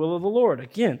understand the will of the Lord?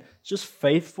 Again, it's just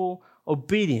faithful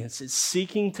obedience. It's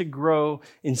seeking to grow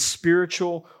in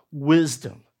spiritual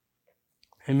wisdom.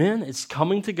 Amen? It's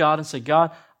coming to God and say,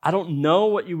 God, I don't know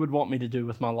what you would want me to do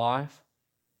with my life.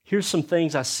 Here's some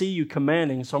things I see you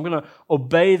commanding, so I'm going to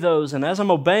obey those. And as I'm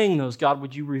obeying those, God,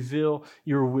 would you reveal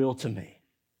your will to me?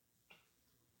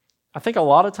 I think a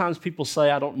lot of times people say,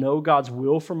 I don't know God's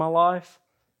will for my life,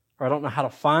 or I don't know how to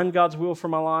find God's will for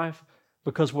my life.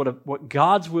 because what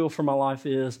God's will for my life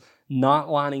is not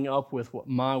lining up with what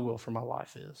my will for my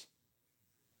life is.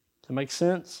 Does that make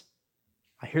sense?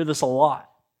 I hear this a lot,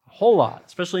 a whole lot,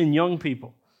 especially in young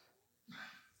people.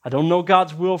 I don't know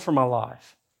God's will for my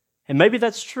life. And maybe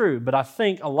that's true, but I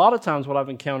think a lot of times what I've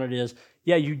encountered is,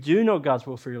 yeah, you do know God's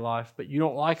will for your life, but you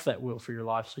don't like that will for your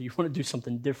life, so you want to do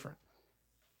something different,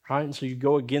 right? And so you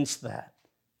go against that,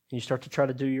 and you start to try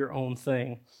to do your own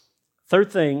thing.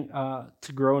 Third thing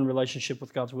to grow in relationship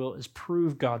with God's will is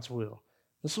prove God's will.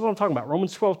 This is what I'm talking about.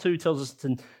 Romans 12:2 tells us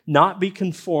to not be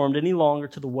conformed any longer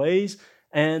to the ways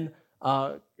and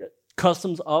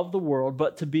customs of the world,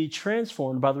 but to be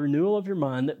transformed by the renewal of your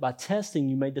mind, that by testing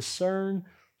you may discern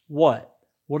what?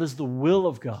 What is the will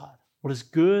of God? What is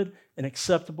good and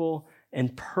acceptable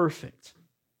and perfect?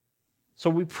 So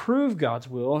we prove God's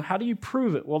will. And how do you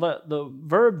prove it? Well, the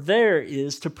verb there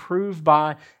is to prove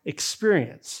by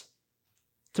experience.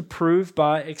 To prove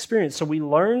by experience. So we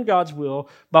learn God's will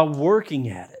by working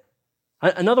at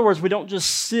it. In other words, we don't just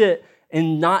sit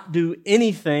and not do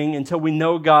anything until we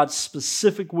know God's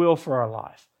specific will for our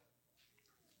life.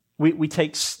 We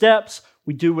take steps.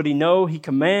 We do what He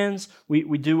commands.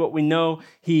 We do what we know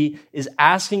He is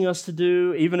asking us to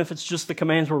do, even if it's just the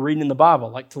commands we're reading in the Bible,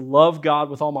 like to love God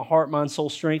with all my heart, mind, soul,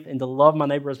 strength, and to love my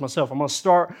neighbor as myself. I'm going to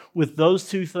start with those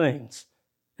two things.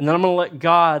 And then I'm going to let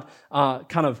God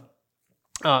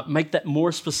make that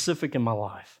more specific in my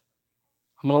life.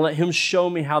 I'm going to let Him show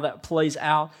me how that plays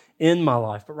out in my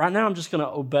life. But right now, I'm just going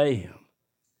to obey Him.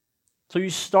 So you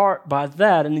start by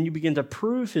that, and then you begin to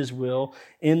prove His will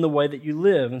in the way that you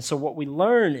live. And so what we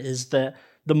learn is that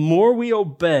the more we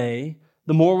obey,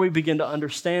 the more we begin to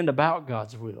understand about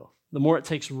God's will, the more it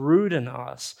takes root in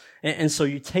us. And so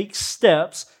you take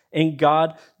steps, and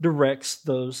God directs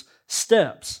those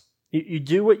steps. You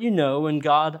do what you know, and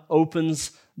God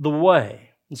opens the way.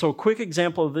 And so a quick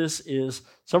example of this is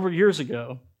several years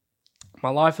ago, my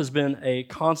life has been a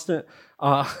constant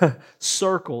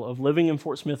circle of living in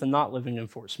Fort Smith and not living in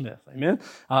Fort Smith. Amen?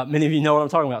 Many of you know what I'm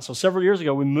talking about. So several years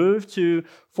ago, we moved to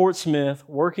Fort Smith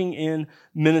working in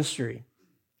ministry.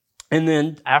 And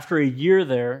then after a year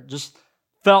there, just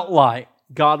felt like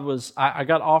I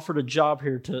got offered a job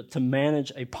here to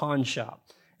manage a pawn shop.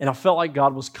 And I felt like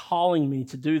God was calling me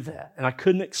to do that. And I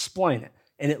couldn't explain it.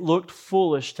 And it looked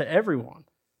foolish to everyone,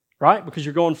 right? Because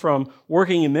you're going from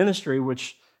working in ministry,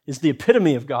 which is the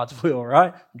epitome of God's will,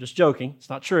 right? I'm just joking.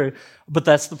 It's not true. But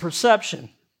that's the perception.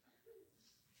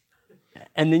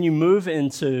 And then you move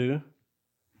into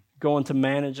going to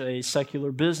manage a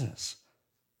secular business.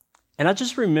 And I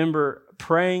just remember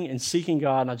praying and seeking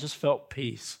God, and I just felt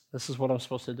peace. This is what I'm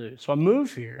supposed to do. So I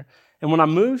move here. And when I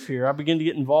move here, I begin to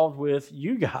get involved with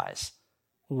you guys.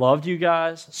 Loved you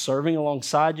guys, serving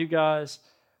alongside you guys.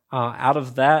 Out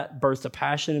of that birthed a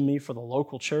passion in me for the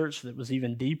local church that was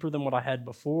even deeper than what I had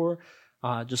before.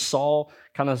 Just saw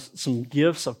kind of some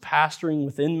gifts of pastoring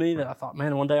within me that I thought,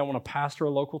 man, one day I want to pastor a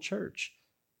local church.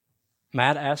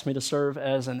 Matt asked me to serve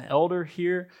as an elder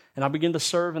here, and I began to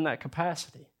serve in that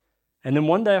capacity. And then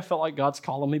one day I felt like God's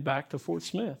calling me back to Fort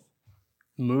Smith,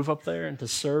 move up there and to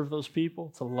serve those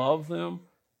people, to love them,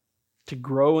 to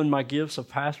grow in my gifts of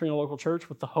pastoring a local church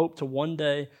with the hope to one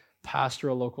day pastor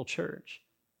a local church.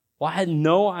 Well, I had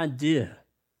no idea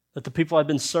that the people I'd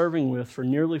been serving with for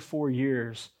nearly 4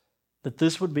 years, that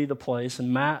this would be the place,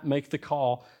 and Matt make the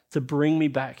call to bring me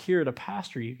back here to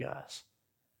pastor you guys.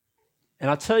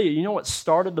 And I tell you, you know what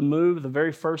started the move the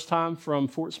very first time from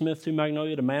Fort Smith to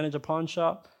Magnolia to manage a pawn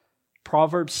shop?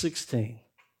 Proverbs 16.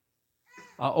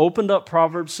 I opened up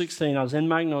Proverbs 16. I was in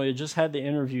Magnolia, just had the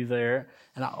interview there,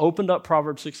 and I opened up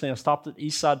Proverbs 16. I stopped at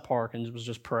Eastside Park and was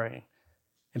just praying.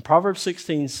 And Proverbs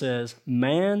 16 says,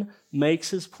 man makes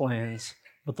his plans,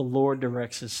 but the Lord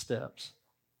directs his steps.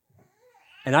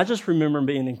 And I just remember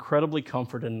being incredibly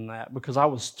comforted in that because I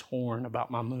was torn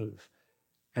about my move.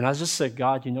 And I just said,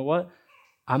 God, you know what?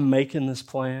 I'm making this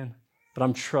plan, but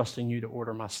I'm trusting you to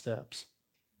order my steps.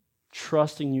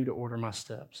 Trusting you to order my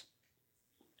steps.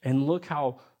 And look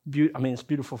how beautiful, it's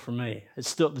beautiful for me. It's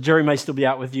still, the jury may still be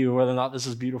out with you whether or not this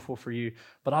is beautiful for you,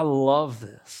 but I love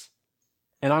this.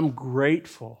 And I'm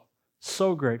grateful,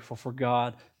 so grateful for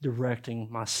God directing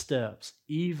my steps,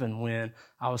 even when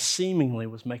I was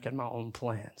making my own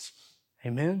plans.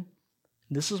 Amen?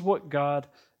 This is what God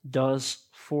does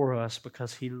for us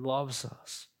because He loves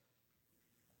us.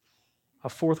 A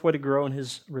fourth way to grow in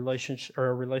His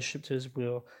relationship to His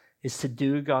will is to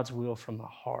do God's will from the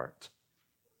heart.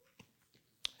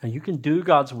 Now, you can do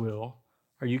God's will,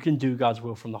 or you can do God's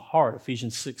will from the heart.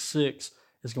 Ephesians 6:6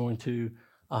 is going to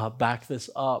back this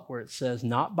up, where it says,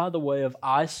 not by the way of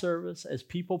eye service as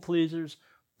people pleasers,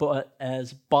 but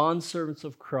as bondservants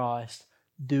of Christ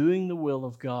doing the will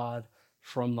of God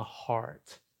from the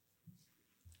heart.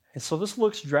 And so this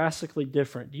looks drastically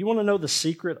different. Do you want to know the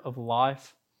secret of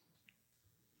life?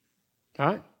 All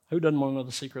right? Who doesn't want to know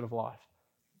the secret of life?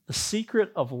 The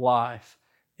secret of life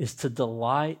is to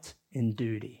delight in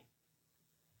duty.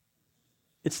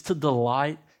 It's to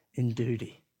delight in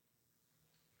duty.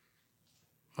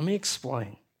 Let me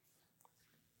explain.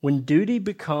 When duty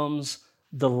becomes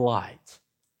delight,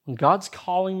 when God's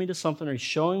calling me to something or He's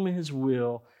showing me His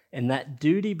will, and that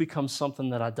duty becomes something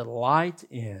that I delight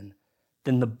in,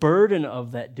 then the burden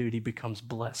of that duty becomes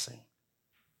blessing.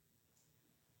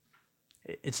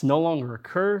 It's no longer a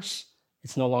curse.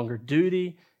 It's no longer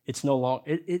duty. It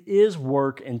is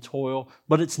work and toil,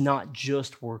 but it's not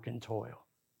just work and toil.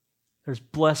 There's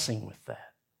blessing with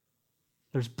that.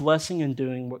 There's blessing in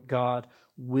doing what God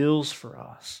wills for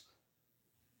us.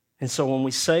 And so when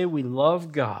we say we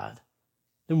love God,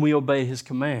 then we obey His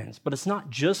commands. But it's not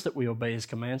just that we obey His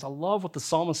commands. I love what the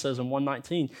psalmist says in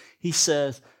 119. He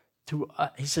says,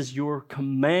 your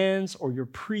commands or your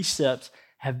precepts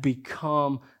have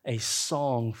become a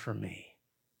song for me.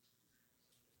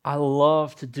 I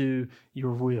love to do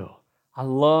your will. I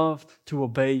love to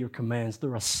obey your commands.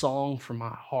 They're a song for my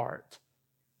heart.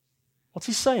 What's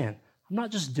he saying? I'm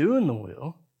not just doing the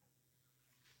will.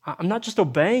 I'm not just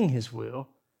obeying His will.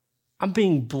 I'm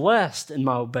being blessed in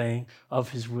my obeying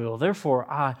of His will. Therefore,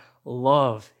 I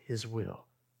love His will.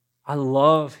 I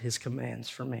love His commands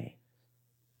for me.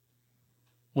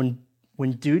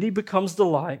 When duty becomes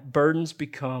delight, burdens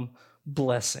become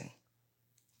blessing.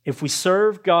 If we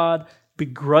serve God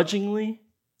begrudgingly,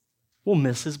 we'll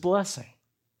miss His blessing.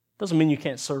 Doesn't mean you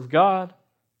can't serve God.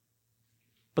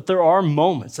 But there are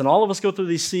moments, and all of us go through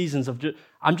these seasons of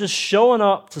I'm just showing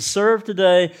up to serve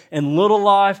today in little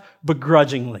life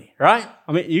begrudgingly, right?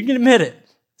 I mean, you can admit it.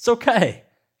 It's okay.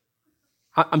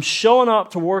 I'm showing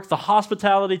up to work the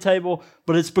hospitality table,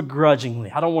 but it's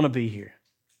begrudgingly. I don't want to be here.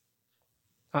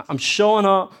 I'm showing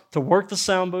up to work the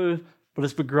sound booth, but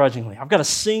it's begrudgingly. I've got to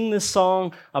sing this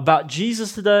song about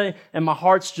Jesus today, and my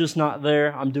heart's just not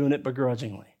there. I'm doing it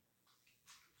begrudgingly.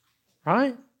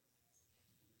 Right?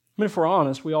 I mean, if we're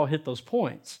honest, we all hit those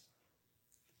points.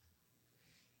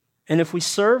 And if we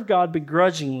serve God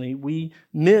begrudgingly, we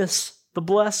miss the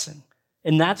blessing.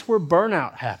 And that's where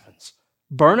burnout happens.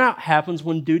 Burnout happens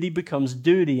when duty becomes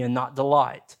duty and not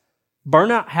delight.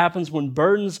 Burnout happens when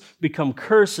burdens become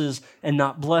curses and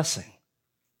not blessing.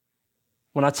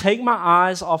 When I take my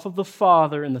eyes off of the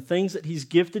Father and the things that He's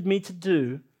gifted me to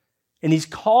do, and He's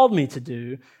called me to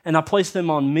do, and I place them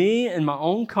on me and my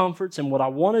own comforts and what I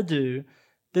want to do,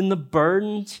 then the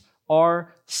burdens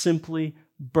are simply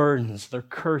burdens. They're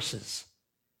curses.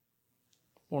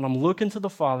 When I'm looking to the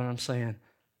Father, I'm saying,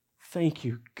 thank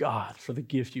you, God, for the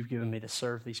gift You've given me to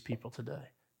serve these people today.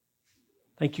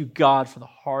 Thank you, God, for the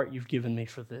heart You've given me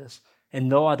for this. And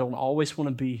though I don't always want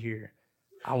to be here,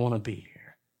 I want to be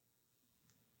here.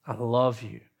 I love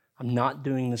You. I'm not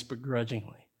doing this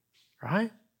begrudgingly,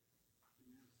 right?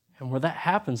 And where that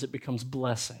happens, it becomes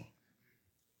blessing.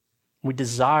 We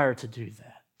desire to do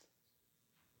that.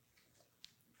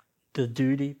 The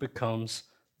duty becomes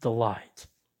delight.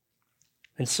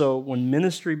 And so when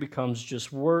ministry becomes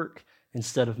just work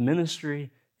instead of ministry,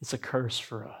 it's a curse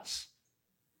for us.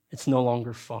 It's no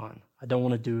longer fun. I don't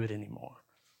want to do it anymore.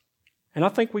 And I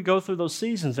think we go through those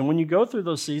seasons. And when you go through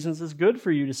those seasons, it's good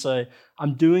for you to say,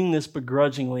 I'm doing this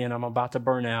begrudgingly and I'm about to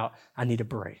burn out. I need a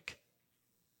break.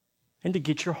 And to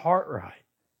get your heart right.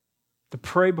 To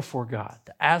pray before God.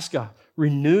 To ask God.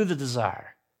 Renew the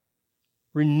desire.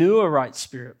 Renew a right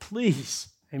spirit. Please.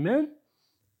 Amen?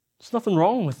 There's nothing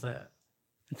wrong with that.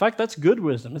 In fact, that's good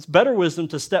wisdom. It's better wisdom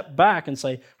to step back and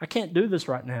say, I can't do this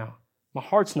right now. My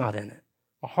heart's not in it.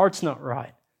 My heart's not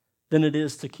right. Than it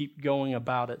is to keep going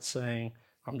about it saying,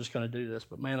 I'm just going to do this,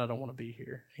 but man, I don't want to be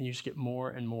here. And you just get more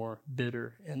and more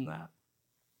bitter in that.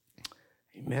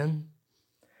 Amen?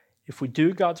 If we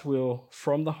do God's will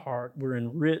from the heart, we're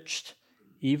enriched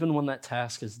even when that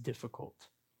task is difficult.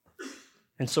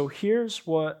 And so here's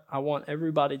what I want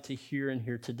everybody to hear and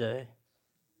hear today.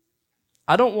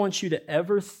 I don't want you to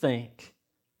ever think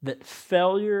that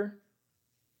failure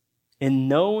in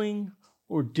knowing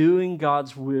or doing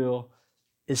God's will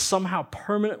is somehow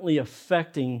permanently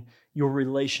affecting your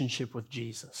relationship with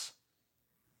Jesus.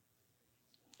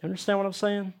 You understand what I'm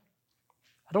saying?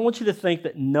 I don't want you to think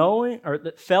that knowing or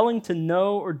that failing to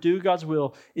know or do God's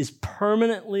will is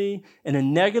permanently, in a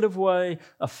negative way,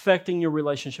 affecting your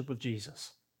relationship with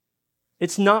Jesus.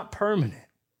 It's not permanent.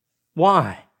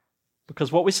 Why?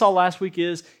 Because what we saw last week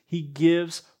is He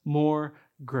gives more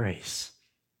grace.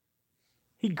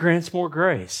 He grants more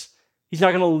grace. He's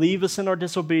not going to leave us in our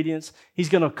disobedience. He's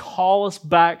going to call us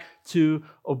back to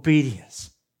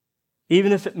obedience,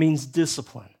 even if it means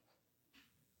discipline,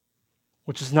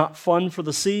 which is not fun for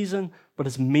the season, but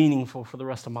is meaningful for the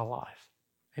rest of my life.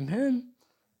 Amen?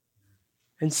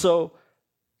 And so,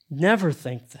 never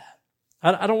think that.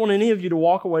 I don't want any of you to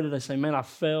walk away today saying, man, I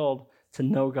failed to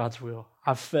know God's will.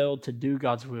 I failed to do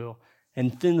God's will.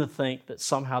 And then to think that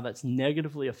somehow that's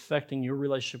negatively affecting your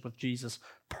relationship with Jesus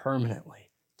permanently.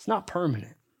 It's not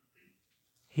permanent.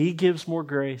 He gives more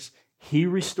grace. He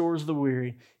restores the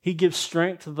weary. He gives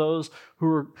strength to those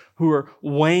who are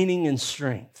waning in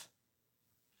strength.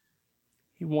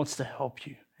 He wants to help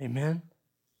you. Amen?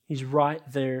 He's right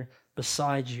there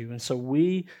beside you. And so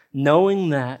we, knowing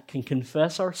that, can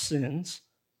confess our sins.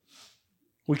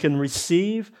 We can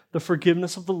receive the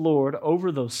forgiveness of the Lord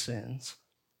over those sins.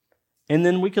 And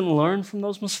then we can learn from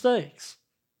those mistakes.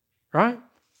 Right?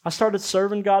 I started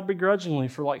serving God begrudgingly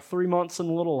for like 3 months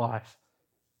in Little Life.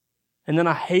 And then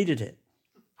I hated it.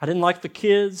 I didn't like the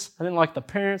kids. I didn't like the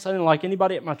parents. I didn't like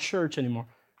anybody at my church anymore.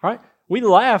 Right? We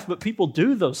laugh, but people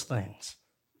do those things.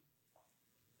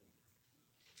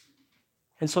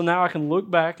 And so now I can look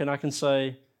back and I can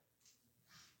say,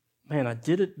 man, I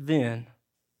did it then.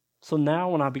 So now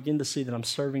when I begin to see that I'm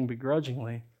serving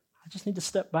begrudgingly, I just need to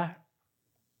step back.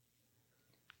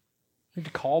 I need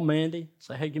to call Mandy,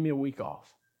 say, hey, give me a week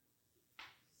off.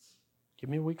 Give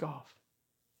me a week off.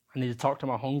 I need to talk to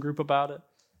my home group about it.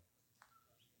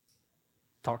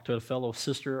 Talk to a fellow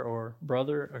sister or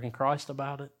brother in Christ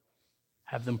about it.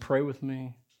 Have them pray with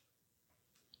me.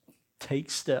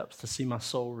 Take steps to see my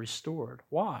soul restored.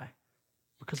 Why?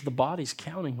 Because the body's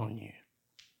counting on you.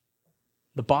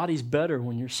 The body's better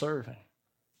when you're serving.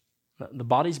 The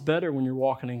body's better when you're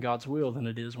walking in God's will than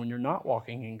it is when you're not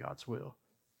walking in God's will.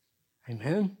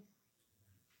 Amen?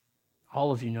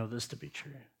 All of you know this to be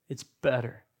true. It's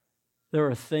better. There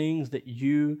are things that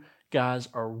you guys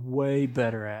are way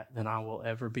better at than I will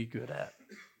ever be good at.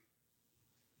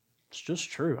 It's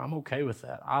just true. I'm okay with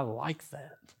that. I like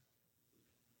that.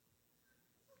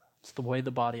 It's the way the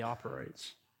body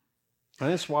operates. And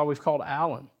that's why we've called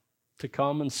Alan to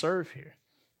come and serve here.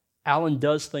 Alan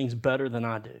does things better than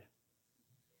I do.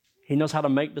 He knows how to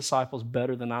make disciples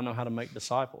better than I know how to make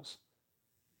disciples.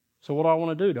 So what do I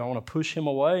want to do? Do I want to push him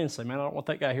away and say, man, I don't want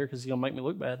that guy here because he's going to make me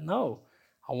look bad? No.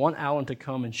 I want Alan to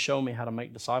come and show me how to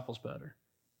make disciples better.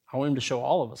 I want him to show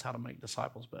all of us how to make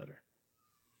disciples better.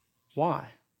 Why?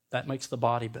 That makes the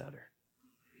body better.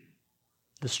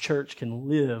 This church can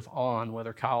live on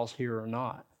whether Kyle's here or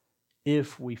not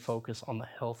if we focus on the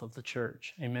health of the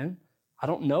church. Amen? I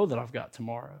don't know that I've got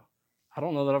tomorrow. I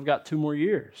don't know that I've got 2 more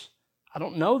years. I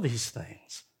don't know these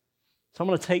things. So I'm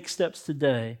going to take steps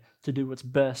today to do what's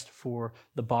best for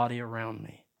the body around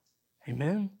me.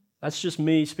 Amen? That's just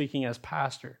me speaking as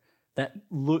pastor. That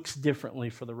looks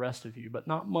differently for the rest of you, but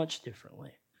not much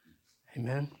differently.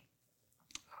 Amen?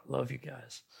 I love you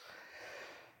guys.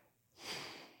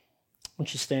 Why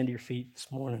don't you stand to your feet this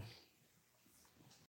morning?